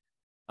theorem,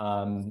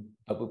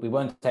 but we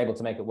weren't able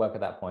to make it work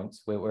at that point.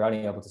 We were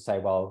only able to say,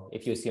 well,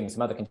 if you assume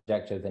some other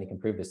conjectures, then you can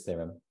prove this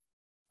theorem.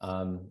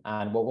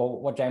 And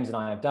what James and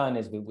I have done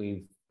is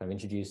we've kind of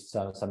introduced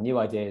some new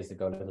ideas that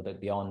go a little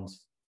bit beyond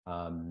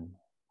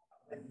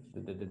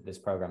this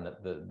program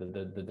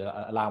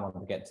that allow one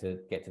to get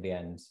to the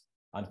end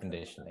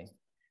unconditionally.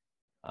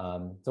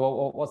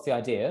 So what's the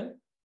idea?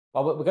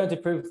 Well, we're going to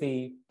prove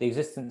the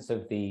existence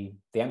of the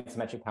nth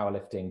symmetric power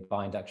lifting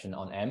by induction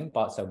on M,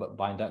 but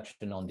by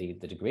induction on the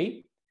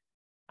degree.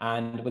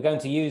 And we're going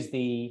to use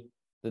the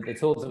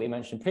tools that we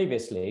mentioned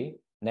previously,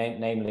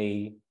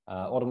 namely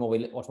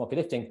automorphy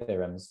lifting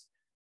theorems.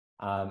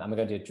 And we're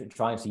going to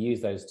try to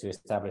use those to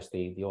establish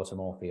the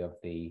automorphy of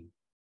the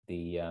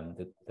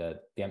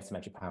nth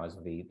symmetric powers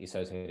of the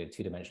associated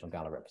two-dimensional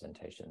Galois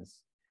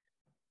representations.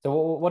 So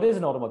what is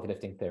an automorphy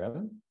lifting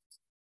theorem?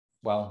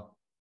 Well,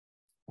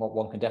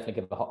 one can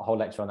definitely give a whole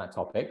lecture on that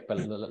topic, but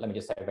let me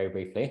just say very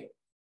briefly.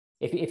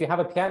 If you have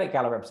a p-adic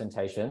Galois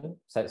representation,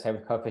 say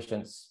with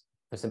coefficients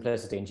for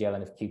simplicity in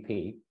GLN of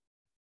QP,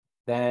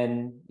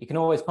 then you can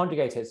always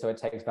conjugate it so it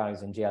takes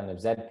values in GLN of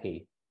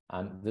ZP.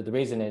 The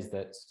reason is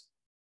that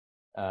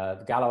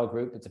the Galois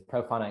group, it's a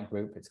profinite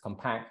group, it's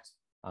compact,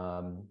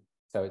 so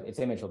its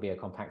image will be a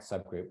compact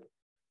subgroup.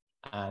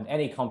 And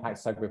any compact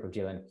subgroup of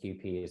GLN of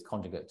QP is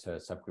conjugate to a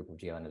subgroup of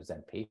GLN of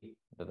ZP.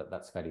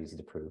 That's fairly easy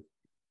to prove.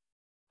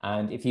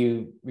 And if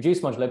you reduce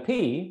modulo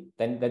P,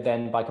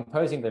 then by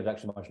composing the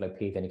reduction modulo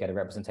P, then you get a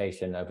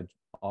representation into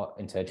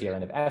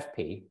GLN of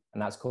FP,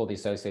 and that's called the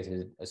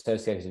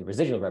associated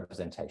residual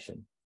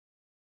representation.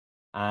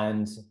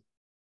 And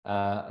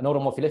an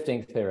automorphy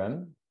lifting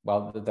theorem,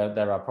 well,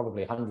 there are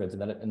probably hundreds in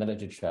the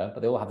literature, but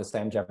they all have the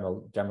same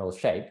general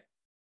shape.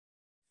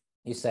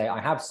 You say,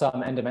 I have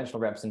some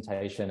n-dimensional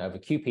representation over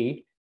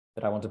QP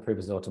that I want to prove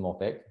is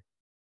automorphic,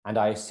 and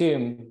I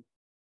assume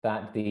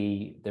that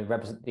the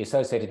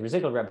associated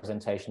residual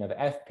representation of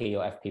FP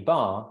or FP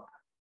bar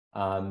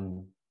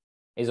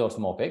is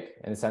automorphic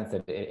in the sense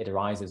that it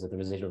arises as the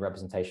residual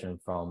representation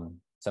from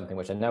something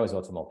which I know is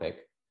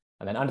automorphic.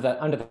 And then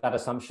under that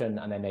assumption,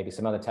 and then maybe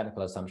some other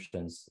technical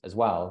assumptions as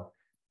well,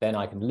 then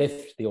I can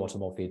lift the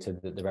automorphy to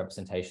the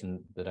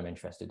representation that I'm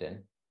interested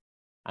in.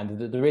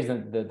 And the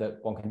reason that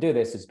one can do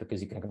this is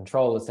because you can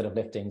control the set of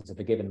liftings of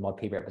a given mod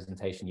P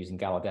representation using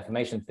Galois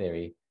deformation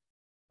theory.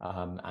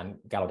 And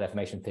Galois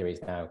deformation theory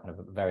is now kind of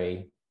a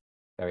very,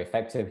 very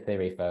effective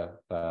theory for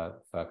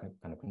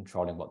kind of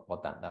controlling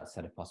what that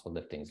set of possible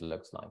liftings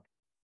looks like.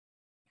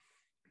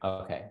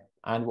 Okay,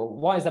 and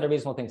why is that a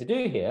reasonable thing to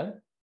do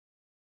here?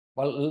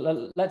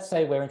 Well, let's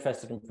say we're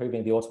interested in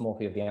proving the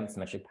automorphy of the nth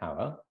symmetric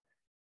power.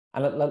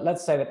 And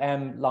let's say that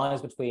M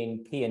lies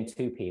between P and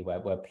 2P,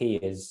 where P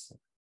is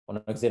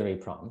an auxiliary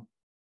prime.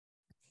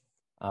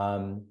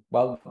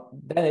 Well,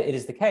 then it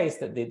is the case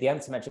that the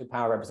nth symmetric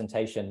power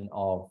representation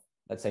of,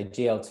 let's say,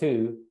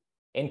 GL2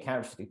 in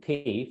characteristic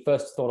P,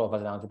 first thought of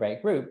as an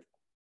algebraic group,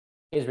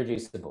 is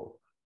reducible.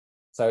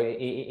 So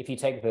if you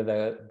take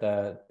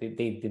the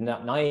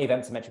naive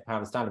nth symmetric power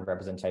of the standard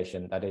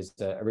representation, that is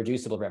a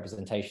reducible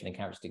representation in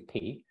characteristic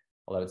P,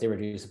 although it's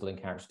irreducible in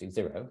characteristic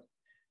 0.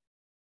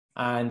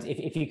 And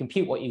if you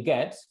compute what you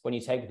get when you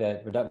take the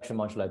reduction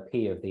modulo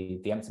P of the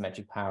nth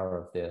symmetric power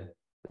of the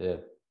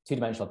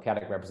two-dimensional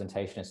p-adic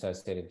representation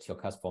associated to your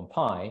cusp-form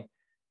pi,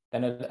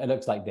 then it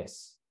looks like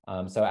this.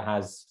 So it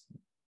has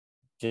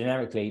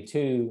generically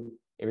two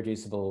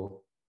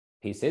irreducible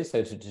pieces,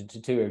 so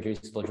two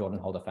irreducible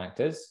Jordan-Holder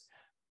factors.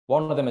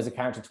 One of them is a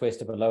character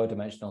twist of a lower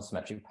dimensional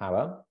symmetric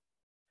power,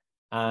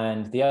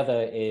 and the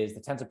other is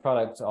the tensor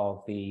product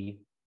of the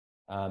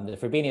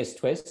Frobenius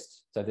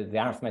twist, so the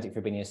arithmetic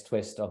Frobenius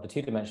twist of the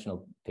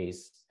two-dimensional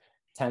piece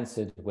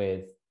tensored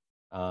with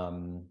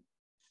another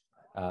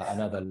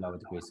lower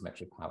degree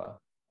symmetric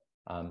power.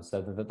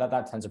 So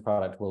that tensor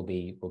product will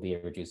be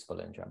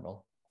irreducible in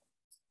general.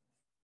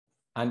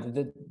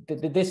 And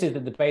this is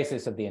the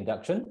basis of the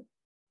induction.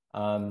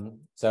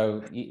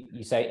 So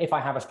you say, if I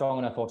have a strong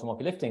enough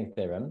automorphy lifting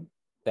theorem,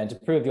 then to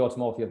prove the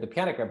automorphy of the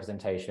p-adic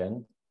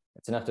representation,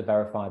 it's enough to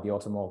verify the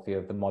automorphy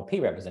of the mod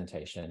P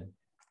representation.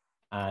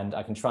 And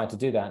I can try to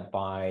do that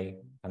by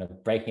kind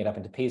of breaking it up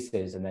into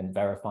pieces and then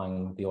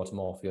verifying the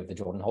automorphy of the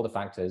Jordan-Holder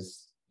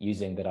factors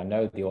using that I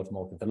know the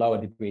automorphy of the lower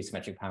degree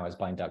symmetric powers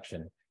by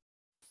induction,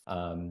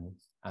 and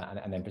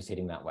then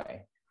proceeding that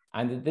way.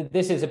 And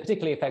this is a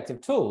particularly effective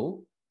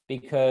tool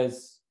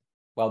because,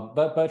 well,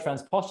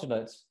 Bertrand's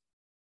postulate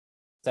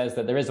says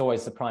that there is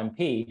always a prime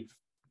P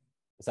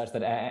such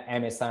that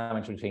M is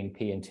sandwiched between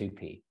P and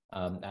 2P,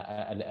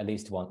 at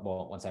least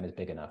once M is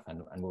big enough.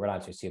 And we're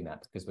allowed to assume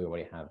that because we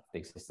already have the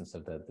existence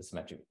of the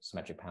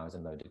symmetric powers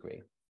in low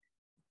degree.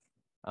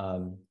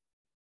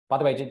 By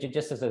the way,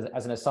 just as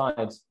an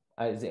aside,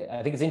 I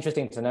think it's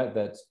interesting to note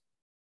that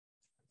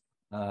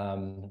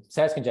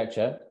Serre's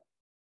conjecture,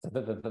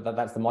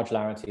 that's the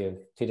modularity of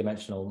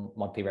two-dimensional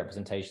mod P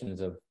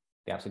representations of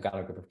the absolute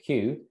Galois group of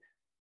Q.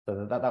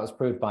 So that was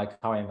proved by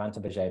Carré and Van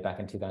Berger back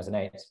in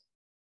 2008.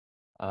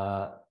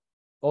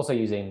 Also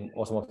using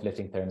automorphic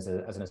lifting theorems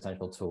as an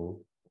essential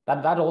tool.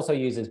 That also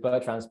uses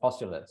Bertrand's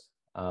postulate.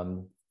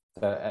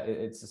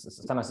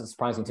 Sometimes it's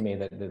surprising to me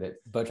that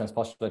Bertrand's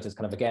postulate is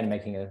kind of, again,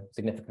 making a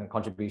significant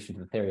contribution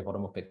to the theory of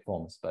automorphic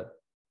forms, but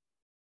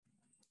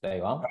there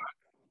you are.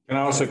 Can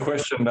I ask a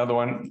question, another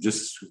one,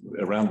 just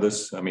around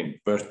this? I mean,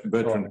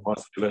 Bertrand's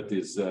postulate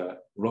is a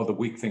rather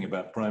weak thing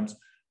about primes.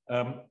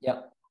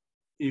 Yeah.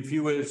 If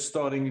you were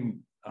starting in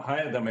a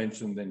higher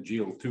dimension than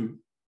GL2,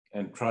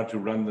 and try to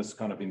run this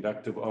kind of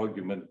inductive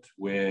argument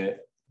where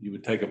you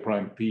would take a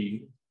prime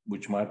P,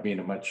 which might be in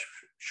a much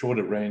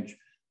shorter range,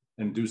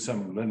 and do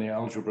some linear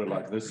algebra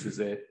like this? Is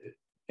there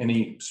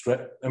any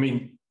I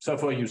mean, so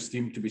far you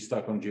seem to be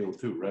stuck on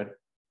GL2, right?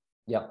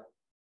 Yeah.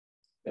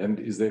 And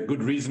is there a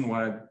good reason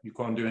why you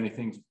can't do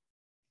anything?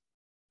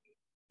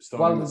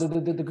 Well,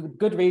 the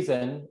good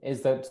reason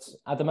is that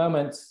at the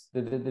moment,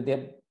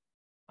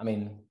 I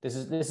mean, this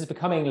is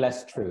becoming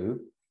less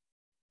true,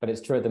 but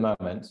it's true at the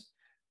moment.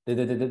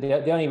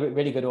 The only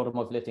really good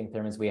automorphic lifting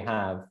theorems we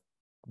have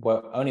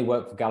only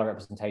work for Galois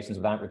representations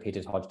without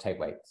repeated Hodge-Tate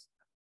weights.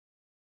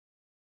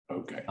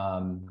 Okay.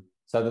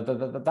 So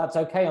that's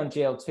okay on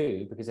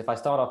GL2, because if I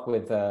start off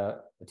with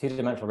a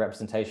two-dimensional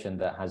representation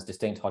that has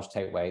distinct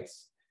Hodge-Tate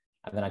weights,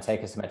 and then I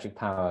take a symmetric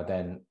power,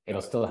 then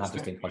it'll still have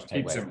distinct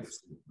Hodge-Tate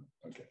weights.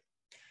 Okay.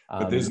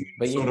 But there's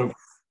sort you, of,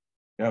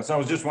 yeah, so I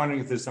was just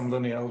wondering if there's some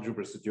linear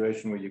algebra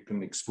situation where you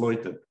can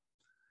exploit it,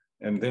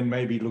 and then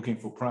maybe looking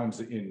for primes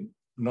in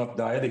not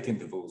dyadic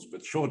intervals,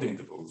 but short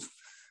intervals.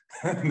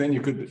 And then you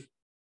could,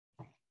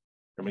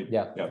 I mean,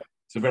 yeah.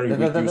 It's a very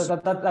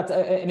that's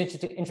an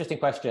interesting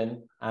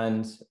question,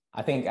 and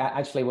I think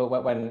actually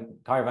when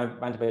Kari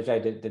van der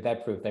Berge did their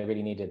proof, they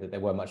really needed that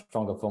there were much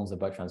stronger forms of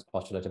Bertrand's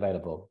postulate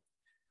available.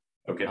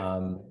 Okay.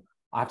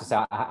 I have to say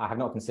I have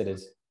not considered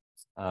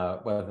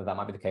whether that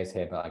might be the case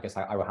here, but I guess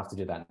I will have to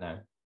do that now.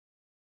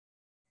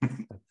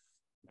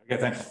 Okay,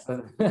 thanks.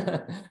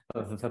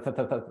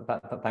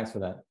 Thanks for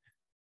that.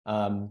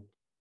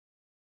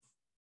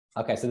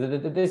 Okay, so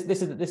this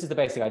is the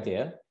basic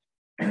idea,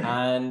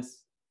 and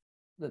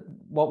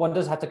what one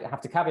does have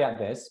to caveat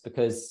this,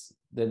 because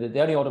the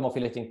only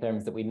automorphic lifting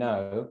theorems that we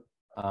know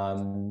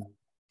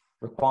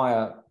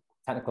require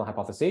technical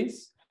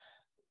hypotheses,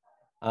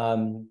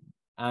 and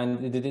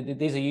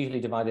these are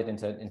usually divided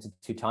into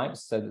two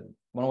types. So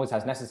one always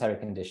has necessary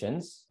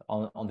conditions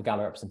on the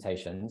Galois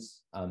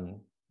representations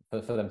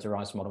for them to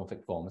arise from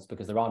automorphic forms,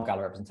 because there are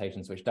Galois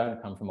representations which don't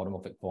come from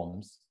automorphic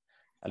forms,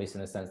 at least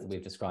in the sense that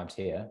we've described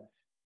here.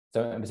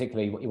 So in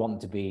particular, you want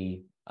them to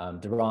be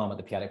de Rham at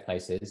the p-adic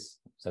places,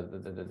 so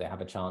that they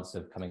have a chance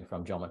of coming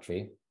from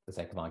geometry, for the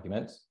sake of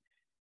argument.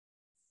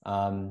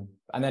 And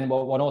then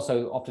one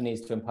also often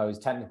needs to impose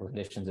technical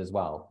conditions as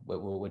well,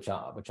 which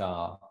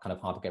are kind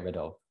of hard to get rid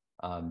of.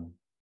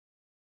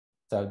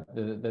 So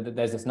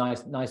there's this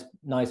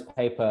nice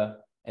paper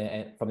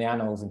from the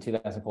Annals in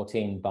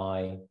 2014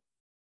 by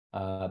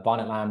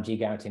Barnett, Lamb, G.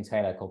 Garrity, and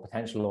Taylor, called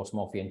Potential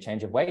Automorphy and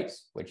Change of Weight,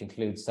 which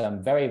includes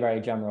some very,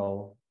 very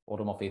general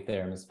automorphy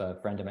theorems for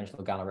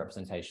n-dimensional Galois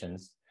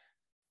representations.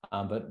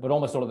 But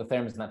almost all of the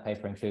theorems in that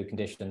paper include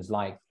conditions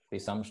like the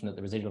assumption that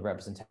the residual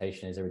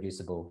representation is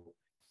irreducible,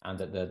 and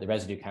that the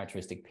residue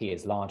characteristic P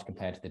is large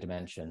compared to the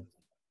dimension.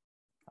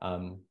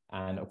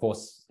 And of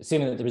course,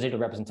 assuming that the residual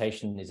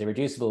representation is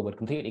irreducible would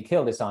completely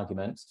kill this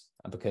argument,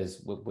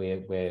 because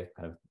we're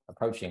kind of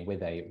approaching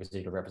with a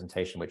residual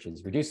representation which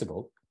is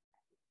reducible.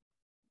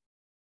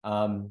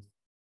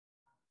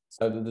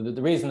 So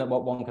the reason that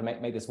one can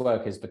make this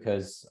work is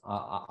because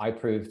I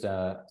proved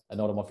an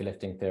automorphic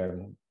lifting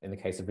theorem in the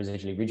case of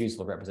residually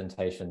reducible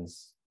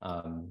representations,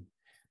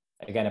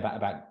 again,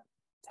 about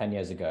 10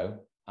 years ago,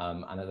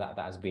 and that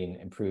has been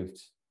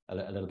improved a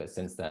little bit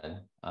since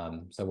then.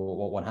 So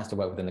one has to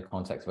work within the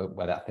context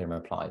where that theorem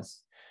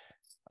applies.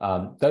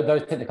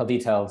 Those technical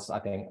details, I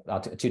think,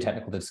 are too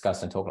technical to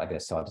discuss and talk like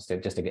this, so I'll just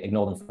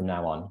ignore them from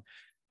now on,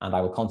 and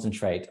I will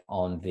concentrate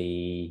on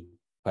the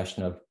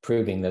question of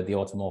proving that the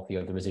automorphy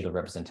of the residual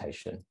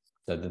representation.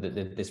 So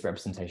this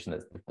representation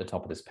that's at the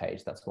top of this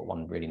page, that's what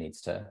one really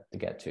needs to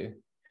get to.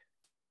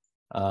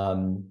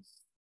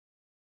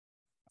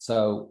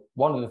 So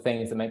one of the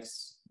things that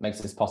makes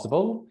this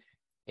possible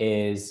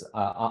is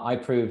I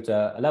proved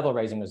a level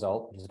raising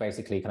result, which is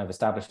basically kind of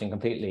establishing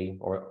completely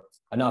or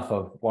enough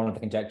of one of the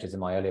conjectures in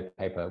my earlier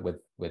paper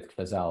with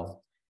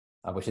Clazel,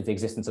 which is the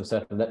existence of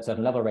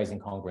certain level raising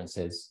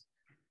congruences,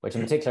 which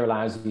in particular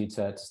allows you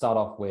to start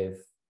off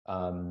with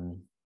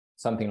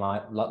something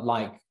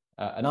like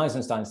an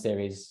Eisenstein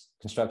series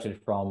constructed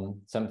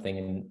from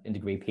something in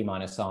degree p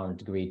minus r and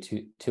degree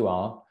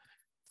 2r,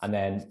 and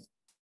then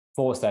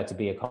force there to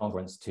be a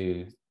congruence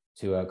to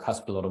a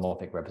cuspal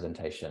automorphic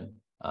representation.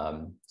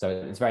 So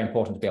it's very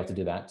important to be able to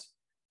do that,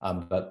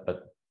 but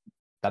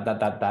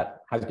that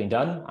has been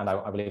done, and I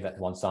will leave that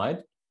to one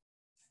side.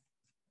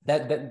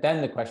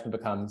 Then the question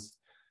becomes,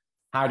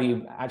 how do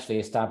you actually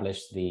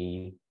establish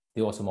the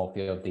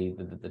automorphy of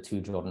the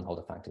two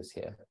Jordan-Holder factors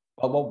here?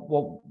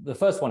 Well, the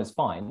first one is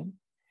fine,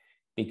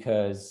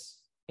 because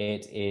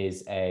it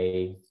is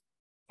a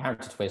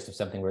character twist of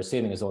something we're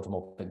assuming is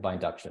automorphic by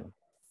induction.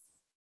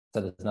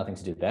 So there's nothing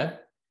to do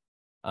there.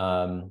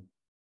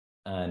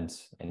 And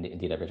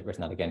indeed, I've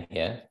written that again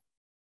here.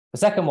 The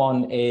second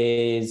one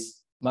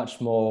is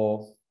much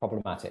more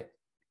problematic.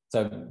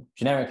 So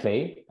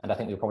generically, and I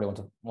think we probably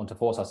want to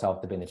force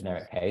ourselves to be in the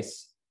generic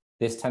case,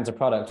 this tensor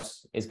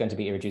product is going to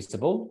be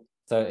irreducible.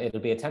 So it'll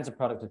be a tensor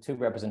product of two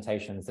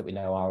representations that we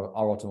know are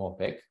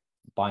automorphic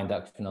by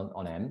induction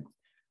on M.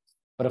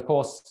 But of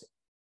course,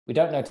 we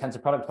don't know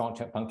tensor product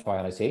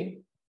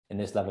functoriality. in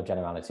this level of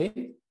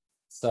generality.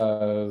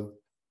 So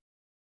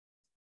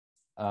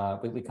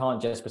we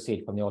can't just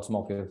proceed from the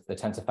automorphy of the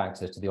tensor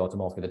factors to the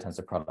automorphy of the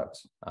tensor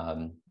product.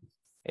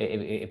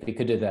 If we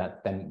could do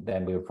that,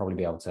 then we would probably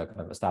be able to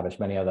kind of establish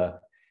many other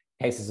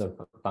cases of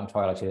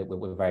functoriality that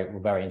we're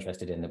very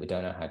interested in that we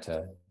don't know how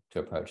to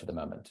approach at the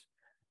moment.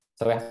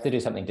 So we have to do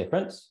something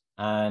different.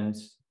 And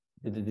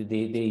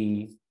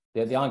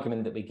the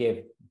argument that we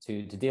give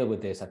to deal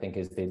with this, I think,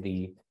 is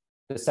the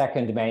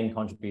second main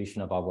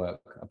contribution of our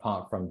work,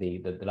 apart from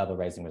the level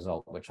raising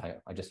result, which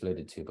I just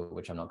alluded to, but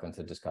which I'm not going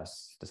to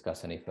discuss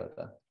any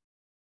further.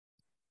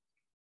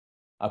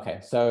 Okay,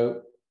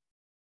 so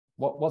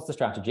what's the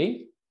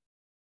strategy?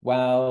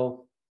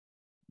 Well,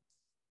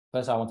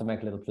 first I want to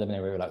make a little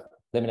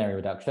preliminary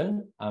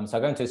reduction. So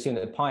I'm going to assume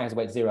that pi has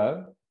weight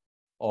 0,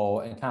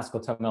 or in classical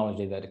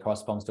terminology that it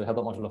corresponds to a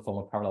Hilbert modular form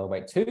of parallel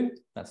weight 2.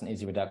 That's an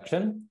easy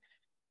reduction.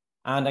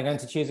 And I'm going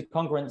to choose a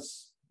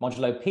congruence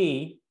modulo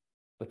p,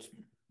 which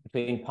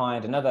between pi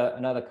and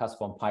another cusp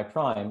form pi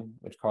prime,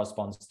 which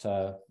corresponds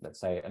to, let's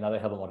say, another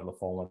Hilbert modular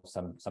form of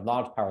some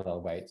large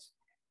parallel weight,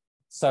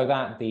 so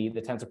that the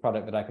tensor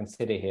product that I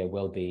consider here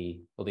will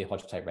be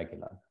Hodge-Tate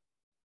regular.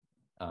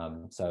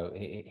 So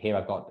here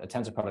I've got a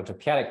tensor product of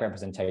p-adic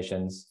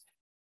representations,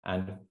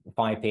 and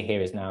phi p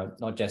here is now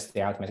not just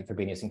the arithmetic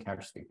Frobenius in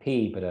characteristic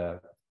p, but a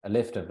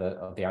lift of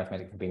the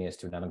arithmetic Frobenius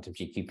to an element of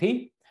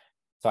GQP.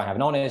 So I have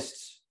an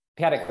honest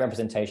p-adic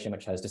representation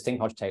which has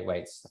distinct Hodge-Tate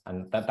weights,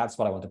 and that's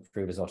what I want to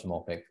prove is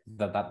automorphic.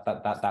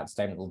 That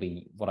statement will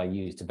be what I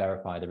use to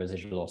verify the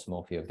residual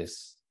automorphy of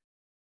this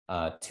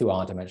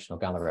 2R dimensional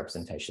Galois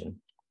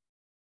representation.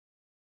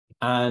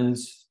 And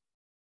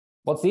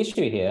what's the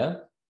issue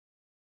here?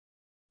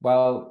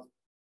 Well,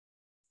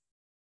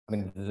 I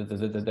mean,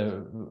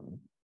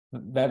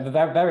 the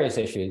various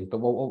issues, but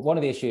one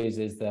of the issues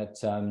is that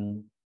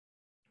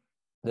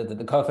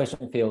the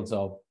coefficient fields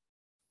of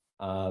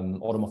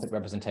automorphic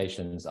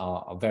representations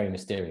are very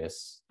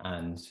mysterious,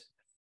 and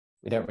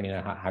we don't really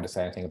know how to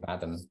say anything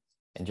about them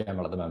in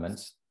general at the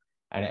moment.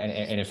 And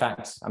in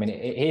fact, I mean,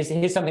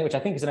 here's something which I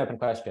think is an open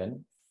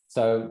question.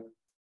 So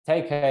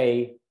take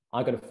a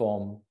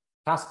eigenform,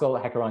 classical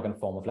Hecker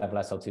eigenform of level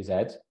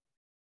SL2Z,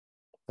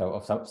 so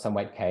of some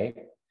weight k.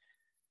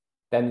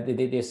 Then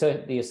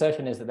the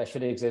assertion is that there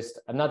should exist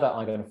another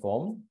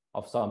eigenform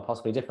of some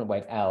possibly different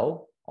weight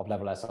L of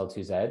level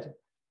SL2Z,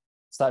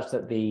 such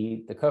that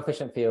the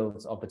coefficient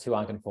fields of the two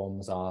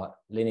eigenforms are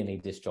linearly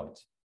disjoint.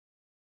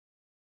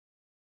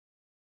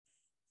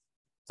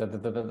 So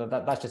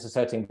that's just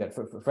asserting that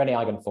for any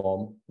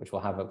eigenform, which will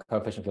have a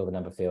coefficient field and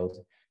number field,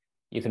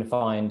 you can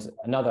find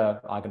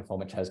another eigenform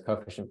which has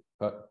coefficient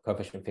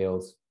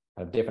fields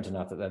kind of different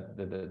enough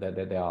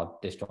that they are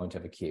disjoint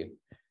over Q.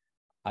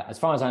 As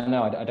far as I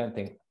know, I don't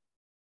think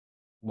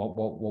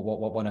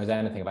one knows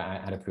anything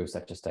about how to prove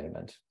such a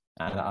statement.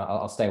 And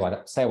I'll say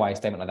why a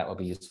statement like that will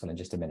be useful in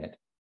just a minute.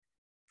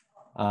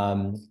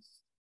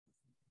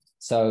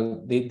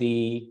 So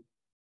the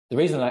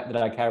reason that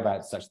I care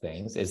about such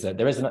things is that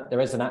there is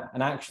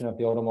an action of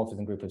the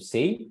automorphism group of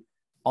C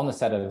on the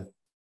set of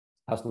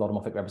classical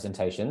automorphic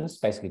representations,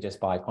 basically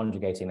just by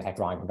conjugating the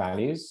Hecker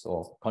eigenvalues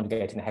or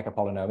conjugating the Hecker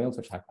polynomials,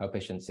 which have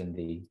coefficients in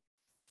the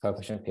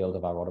coefficient field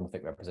of our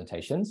automorphic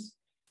representations.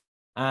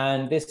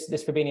 And this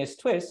Frobenius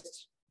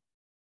twist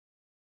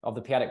of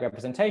the p-adic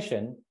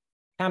representation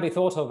can be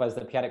thought of as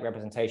the p-adic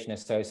representation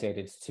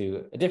associated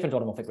to a different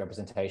automorphic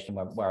representation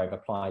where I've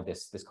applied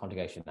this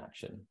conjugation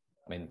action.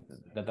 I mean,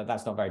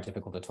 that's not very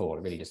difficult at all.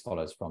 It really just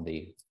follows from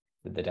the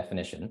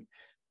definition.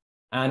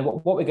 And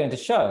what we're going to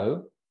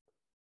show,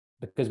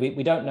 because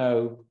we don't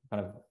know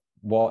kind of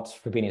what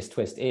Frobenius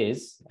twist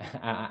is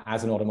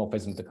as an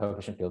automorphism of the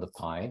coefficient field of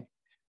pi,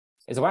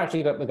 is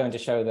we're going to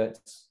show that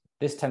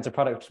this tensor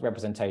product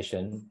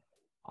representation,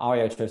 R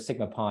iota of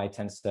sigma pi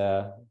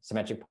tensor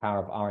symmetric power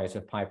of R iota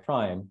of pi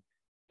prime,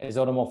 is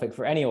automorphic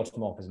for any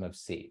automorphism of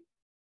C.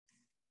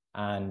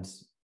 And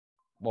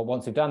well,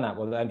 once we've done that,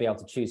 we'll then be able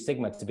to choose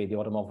sigma to be the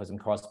automorphism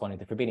corresponding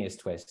to Frobenius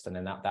twist, and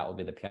then that will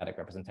be the p-adic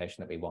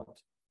representation that we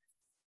want.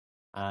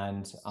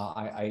 And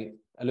I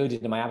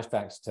alluded in my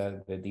abstract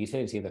to the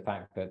utility of the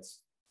fact that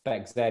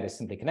Spec Z is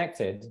simply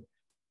connected.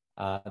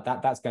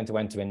 That's going to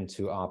enter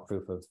into our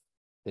proof of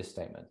this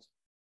statement.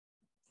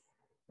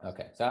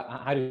 Okay, so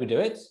how do we do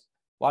it?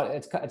 Well,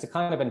 it's a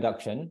kind of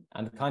induction,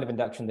 and the kind of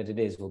induction that it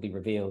is will be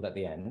revealed at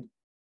the end.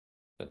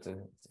 But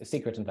it's a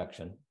secret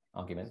induction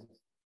argument.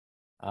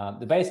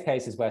 The base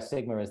case is where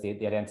sigma is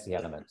the identity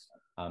element.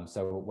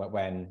 So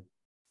when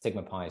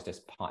sigma pi is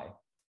just pi.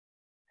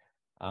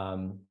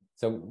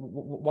 So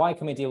why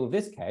can we deal with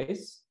this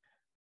case?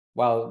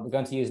 Well, we're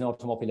going to use an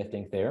automorphy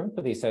lifting theorem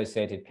for the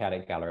associated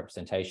p-adic Galois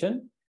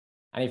representation.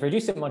 And if we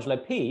reduce it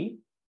modulo p,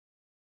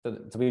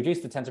 so we reduce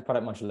the tensor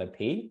product modulo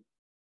p,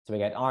 so we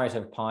get R iota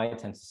of pi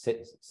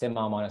tensor sim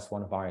r minus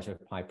 1 of R iota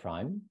of pi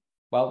prime.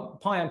 Well,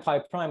 pi and pi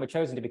prime were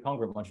chosen to be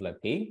congruent modulo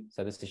p,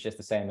 so this is just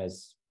the same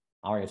as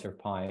R iota of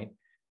pi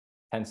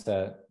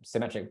tensor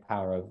symmetric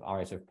power of R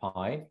iota of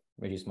pi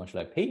reduced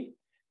modulo p.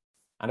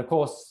 And of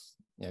course,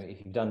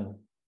 if you've done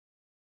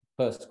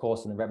first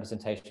course in the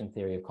representation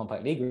theory of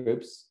compact Lie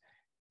groups,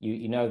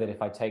 you know that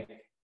if I take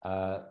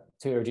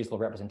two irreducible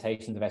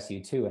representations of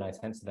SU2 and I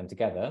tensor them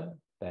together,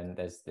 then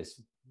there's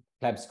this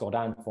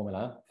Klebs-Gordon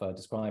formula for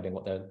describing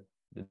what the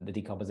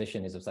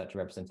decomposition is of such a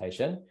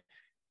representation.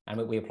 And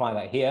we apply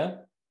that here,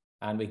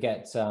 and we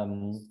get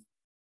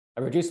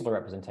a reducible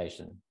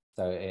representation.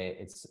 So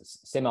it's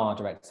sim r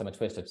direct summa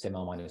twist of sim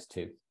r minus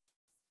 2.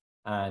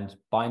 And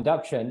by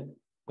induction,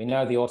 we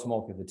know the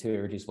automorphy of the two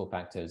irreducible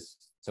factors,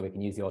 so we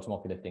can use the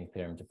automorphy lifting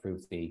theorem to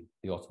prove the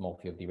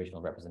automorphy of the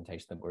original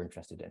representation that we're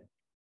interested in.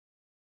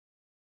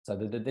 So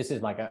this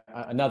is like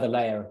another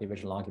layer of the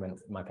original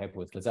argument in my paper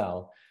with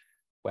Clazel,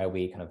 where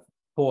we kind of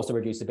force a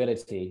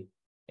reducibility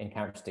in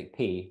characteristic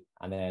P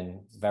and then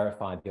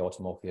verify the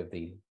automorphy of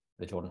the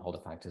Jordan-Holder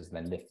factors and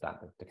then lift that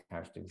to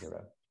characteristic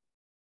 0.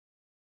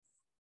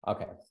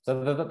 Okay,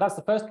 so that's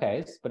the first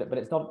case, but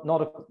it's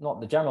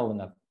not the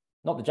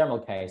general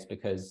case,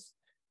 because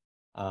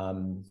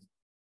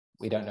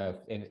we don't know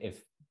if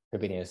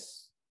Frobenius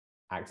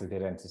acts as the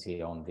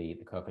identity on the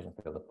coefficient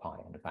field of pi,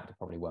 and in fact it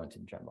probably won't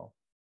in general.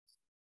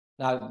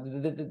 Now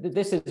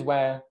this is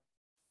where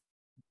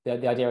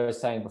the idea I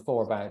was saying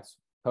before about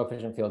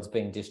coefficient fields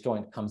being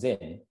disjoint comes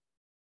in.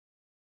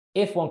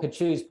 If one could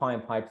choose pi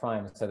and pi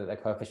prime so that their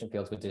coefficient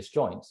fields were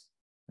disjoint,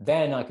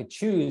 then I could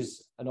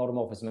choose an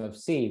automorphism of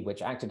C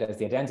which acted as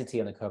the identity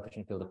on the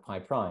coefficient field of pi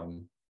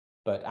prime,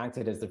 but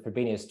acted as the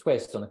Frobenius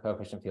twist on the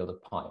coefficient field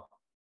of pi.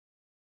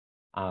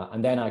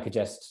 And then I could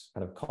just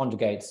kind of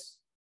conjugate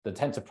the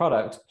tensor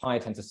product pi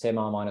tensor sim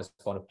r minus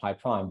 1 of pi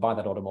prime by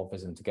that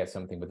automorphism to get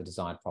something with a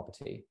desired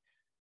property.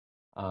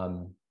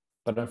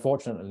 But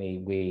unfortunately,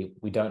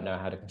 we don't know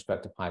how to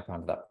construct a pi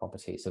prime of that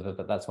property. So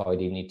that's why we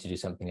do need to do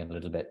something a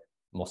little bit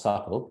more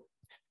subtle.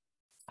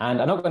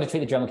 And I'm not going to treat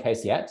the general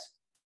case yet.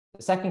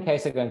 The second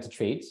case I'm going to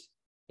treat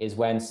is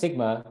when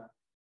sigma,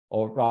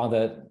 or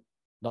rather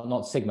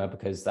not sigma,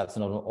 because that's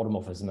an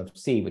automorphism of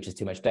C, which is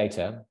too much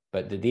data,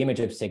 but the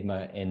image of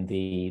sigma in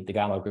the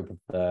Galois group of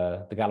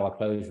the Galois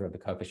closure of the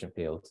coefficient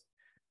field.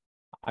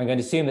 I'm going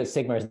to assume that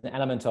sigma is an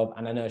element of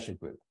an inertia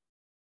group.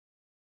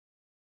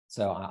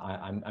 So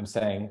I'm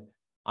saying,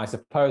 I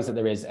suppose that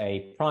there is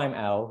a prime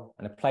L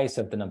and a place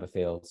of the number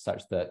field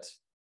such that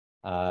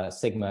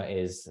sigma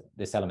is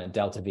this element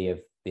delta V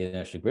of the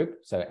inertia group.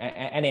 So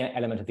any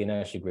element of the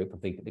inertia group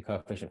of the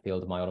coefficient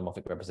field of my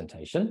automorphic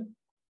representation.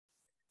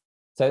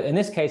 So in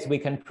this case, we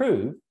can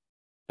prove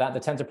that the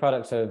tensor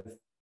product of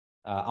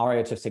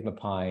RAH of sigma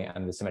pi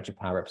and the symmetric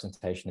power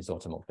representation is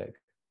automorphic.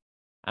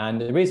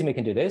 And the reason we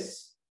can do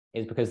this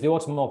is because the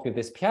automorphy of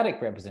this p-adic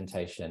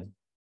representation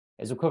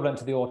is equivalent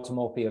to the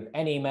automorphy of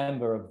any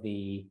member of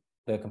the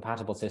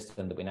compatible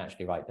system that we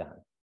naturally write down.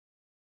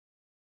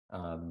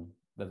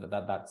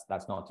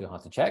 That's not too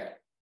hard to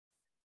check.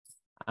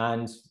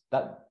 And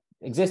that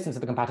existence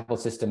of the compatible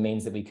system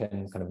means that we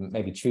can kind of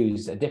maybe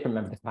choose a different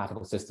member of the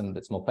compatible system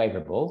that's more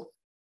favorable.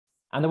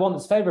 And the one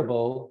that's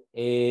favorable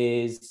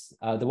is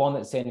the one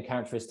that's in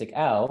characteristic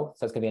L.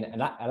 So it's going to be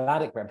an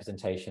elliptic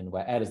representation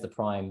where L is the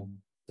prime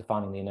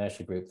defining the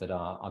inertia group that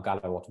our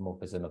Galois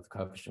automorphism of the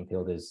coefficient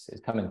field is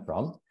coming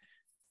from.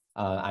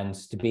 And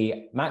to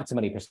be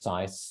maximally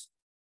precise,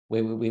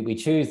 we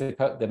choose the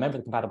member of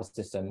the compatible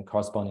system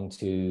corresponding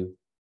to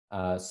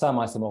some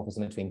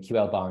isomorphism between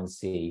QL bar and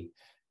C,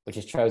 which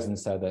is chosen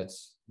so that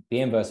the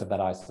inverse of that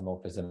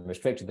isomorphism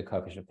restricted the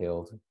coefficient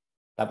field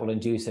that will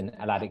induce an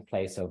elliptic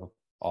place of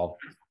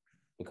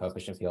the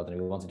coefficient field, and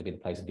we want it to be the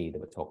place V that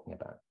we're talking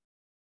about.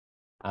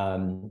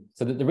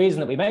 So the reason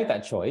that we make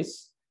that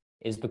choice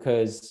is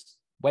because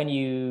when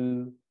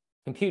you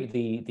compute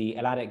the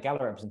elliptic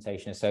Galois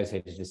representation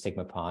associated with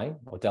sigma pi,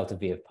 or delta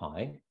V of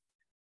pi,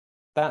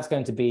 that's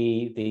going to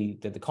be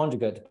the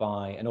conjugate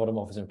by an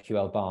automorphism of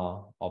QL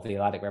bar of the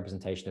elliptic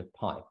representation of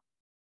pi.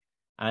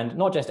 And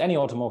not just any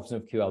automorphism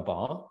of QL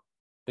bar,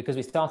 because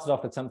we started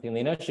off with something in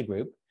the inertia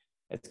group,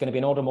 it's going to be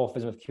an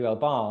automorphism of QL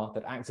bar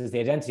that acts as the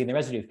identity in the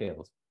residue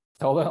field.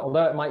 So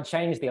although it might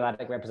change the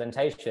elliptic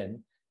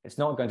representation, it's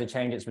not going to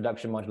change its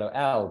reduction modulo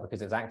L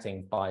because it's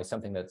acting by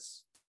something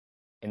that's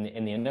in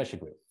the inertia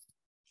group.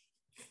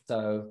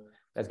 So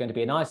there's going to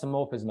be an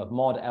isomorphism of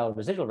mod L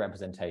residual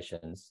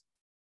representations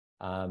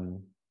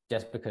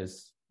just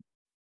because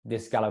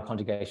this Galois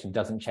conjugation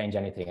doesn't change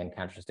anything in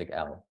characteristic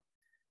L.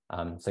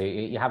 So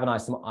you have an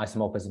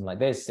isomorphism like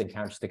this in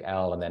characteristic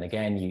L, and then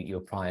again you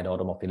apply an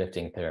automorphy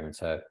lifting theorem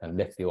to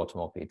lift the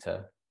automorphy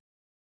to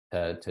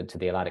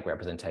the elliptic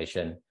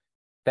representation,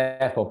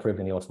 therefore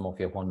proving the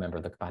automorphy of one member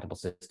of the compatible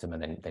system,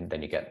 and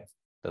then you get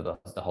the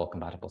whole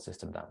compatible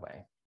system that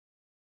way.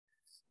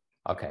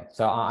 Okay,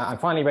 so I'm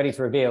finally ready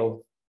to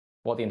reveal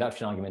what the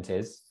induction argument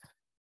is.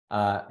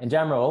 In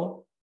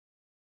general,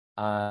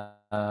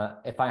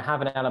 if I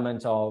have an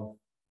element of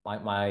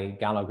my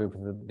Galois group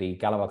of the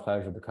Galois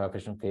closure of the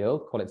coefficient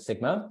field, call it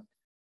sigma,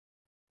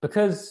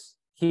 because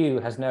Q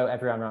has no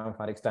every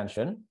ramified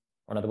extension,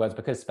 or in other words,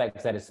 because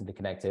Spec Z is simply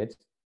connected,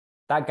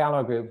 that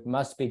Galois group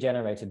must be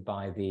generated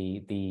by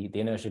the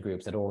inertia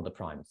groups at all the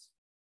primes.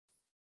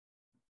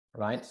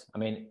 right? I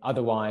mean,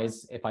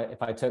 otherwise, if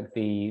I took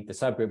the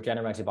subgroup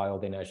generated by all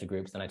the inertia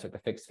groups, then I took the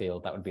fixed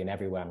field, that would be an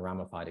everywhere and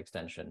ramified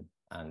extension.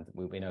 And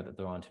we know that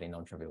there aren't any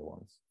non-trivial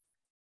ones.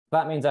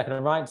 That means I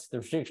can write the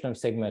restriction of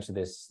sigma to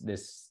this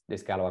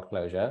Galois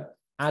closure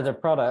as a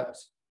product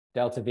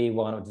delta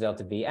V1 or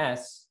delta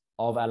Vs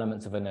of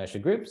elements of inertia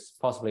groups,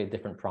 possibly at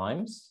different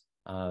primes,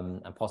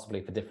 and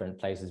possibly for different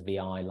places Vi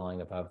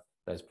lying above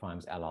those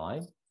primes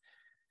Li.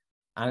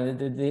 And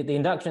the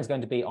induction is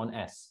going to be on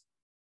S.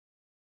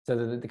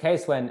 So the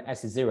case when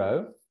S is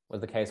 0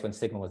 was the case when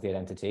sigma was the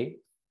identity.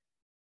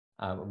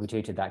 We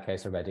treated that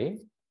case already.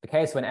 The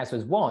case when S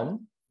was 1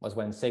 was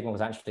when sigma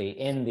was actually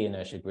in the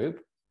inertia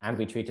group, and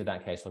we treated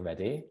that case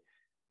already.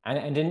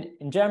 And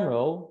in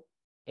general,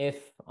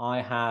 if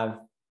I have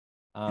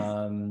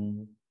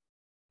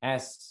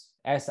S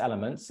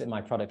elements in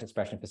my product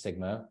expression for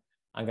sigma,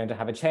 I'm going to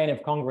have a chain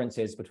of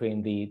congruences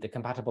between the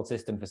compatible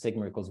system for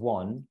sigma equals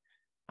 1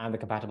 and the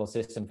compatible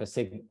system for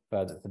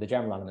the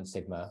general element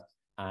sigma.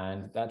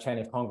 And that chain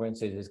of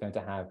congruences is going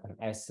to have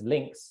S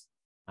links,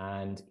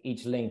 and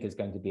each link is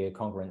going to be a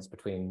congruence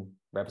between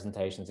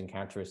representations and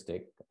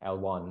characteristic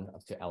L1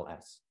 up to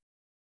LS.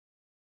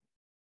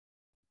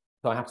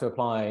 So I have to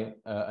apply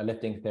a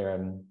lifting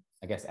theorem,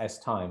 I guess, S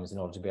times in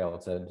order to be able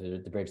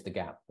to bridge the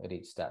gap at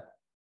each step.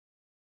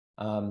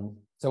 So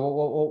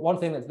one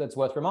thing that's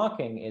worth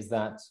remarking is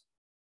that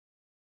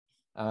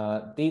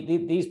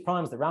these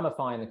primes that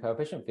ramify in the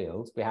coefficient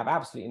fields, we have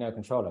absolutely no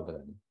control over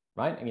them,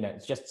 right? You know,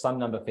 it's just some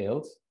number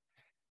fields.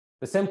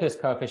 The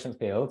simplest coefficient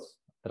field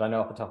that I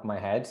know off the top of my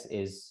head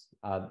is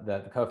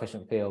the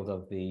coefficient field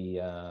of the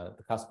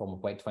cusp form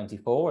of weight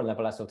 24 and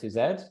level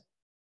SL2Z,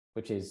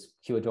 which is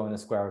Q adjoin the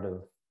square root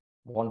of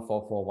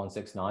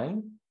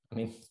 144169. I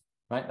mean,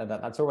 right?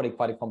 That's already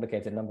quite a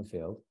complicated number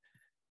field,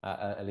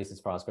 at least as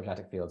far as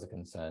quadratic fields are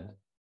concerned.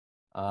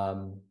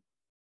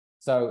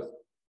 So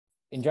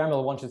in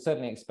general, one should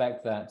certainly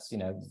expect that, you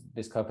know,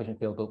 this coefficient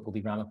field will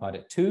be ramified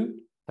at 2.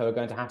 So we're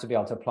going to have to be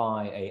able to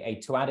apply a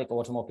two-adic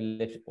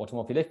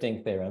automorphy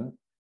lifting theorem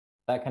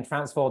that can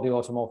transform the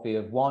automorphy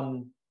of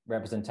one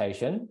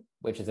representation,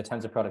 which is a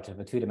tensor product of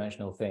a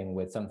two-dimensional thing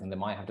with something that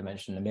might have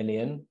dimension 1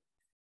 million,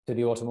 to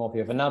the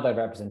automorphy of another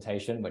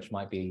representation, which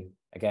might be,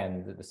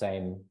 again, the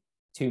same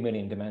 2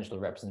 million dimensional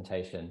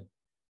representation.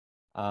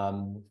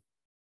 So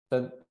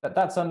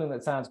that's something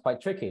that sounds quite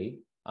tricky.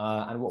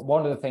 And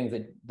one of the things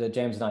that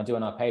James and I do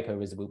in our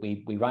paper is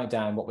we write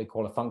down what we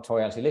call a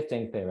Functoriality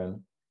lifting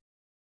theorem,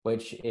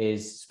 which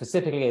is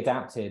specifically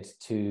adapted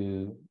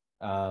to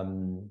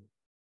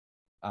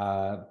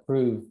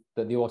prove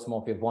that the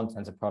automorphy of one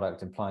tensor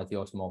product implies the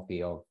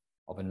automorphy of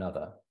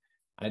another.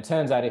 And it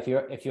turns out if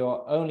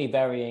you're only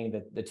varying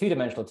the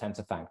two-dimensional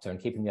tensor factor and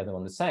keeping the other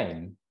one the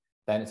same,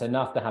 then it's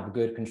enough to have a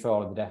good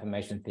control of the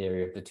deformation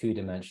theory of the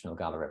two-dimensional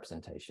Galois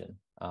representation.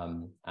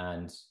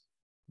 And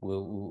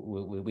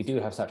we do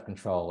have such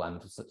control, and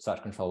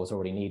such control was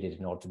already needed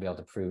in order to be able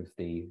to prove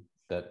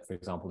that, for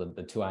example,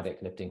 the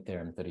two-adic lifting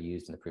theorems that are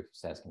used in the proof of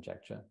Sayre's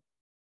conjecture.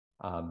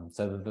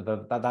 So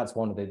that's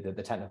one of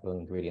the technical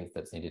ingredients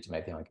that's needed to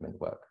make the argument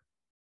work.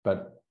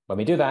 But when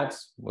we do that,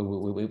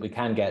 we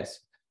can get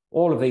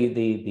all of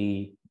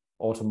the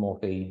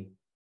automorphy,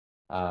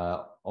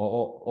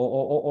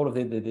 all of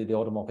the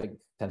automorphic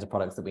tensor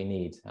products that we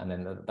need, and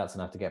then that's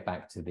enough to get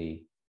back to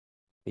the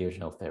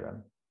original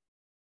theorem.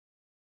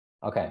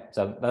 Okay,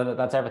 so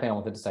that's everything I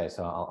wanted to say.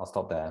 So I'll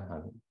stop there.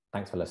 And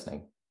thanks for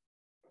listening.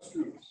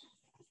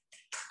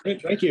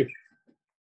 Great, thank you.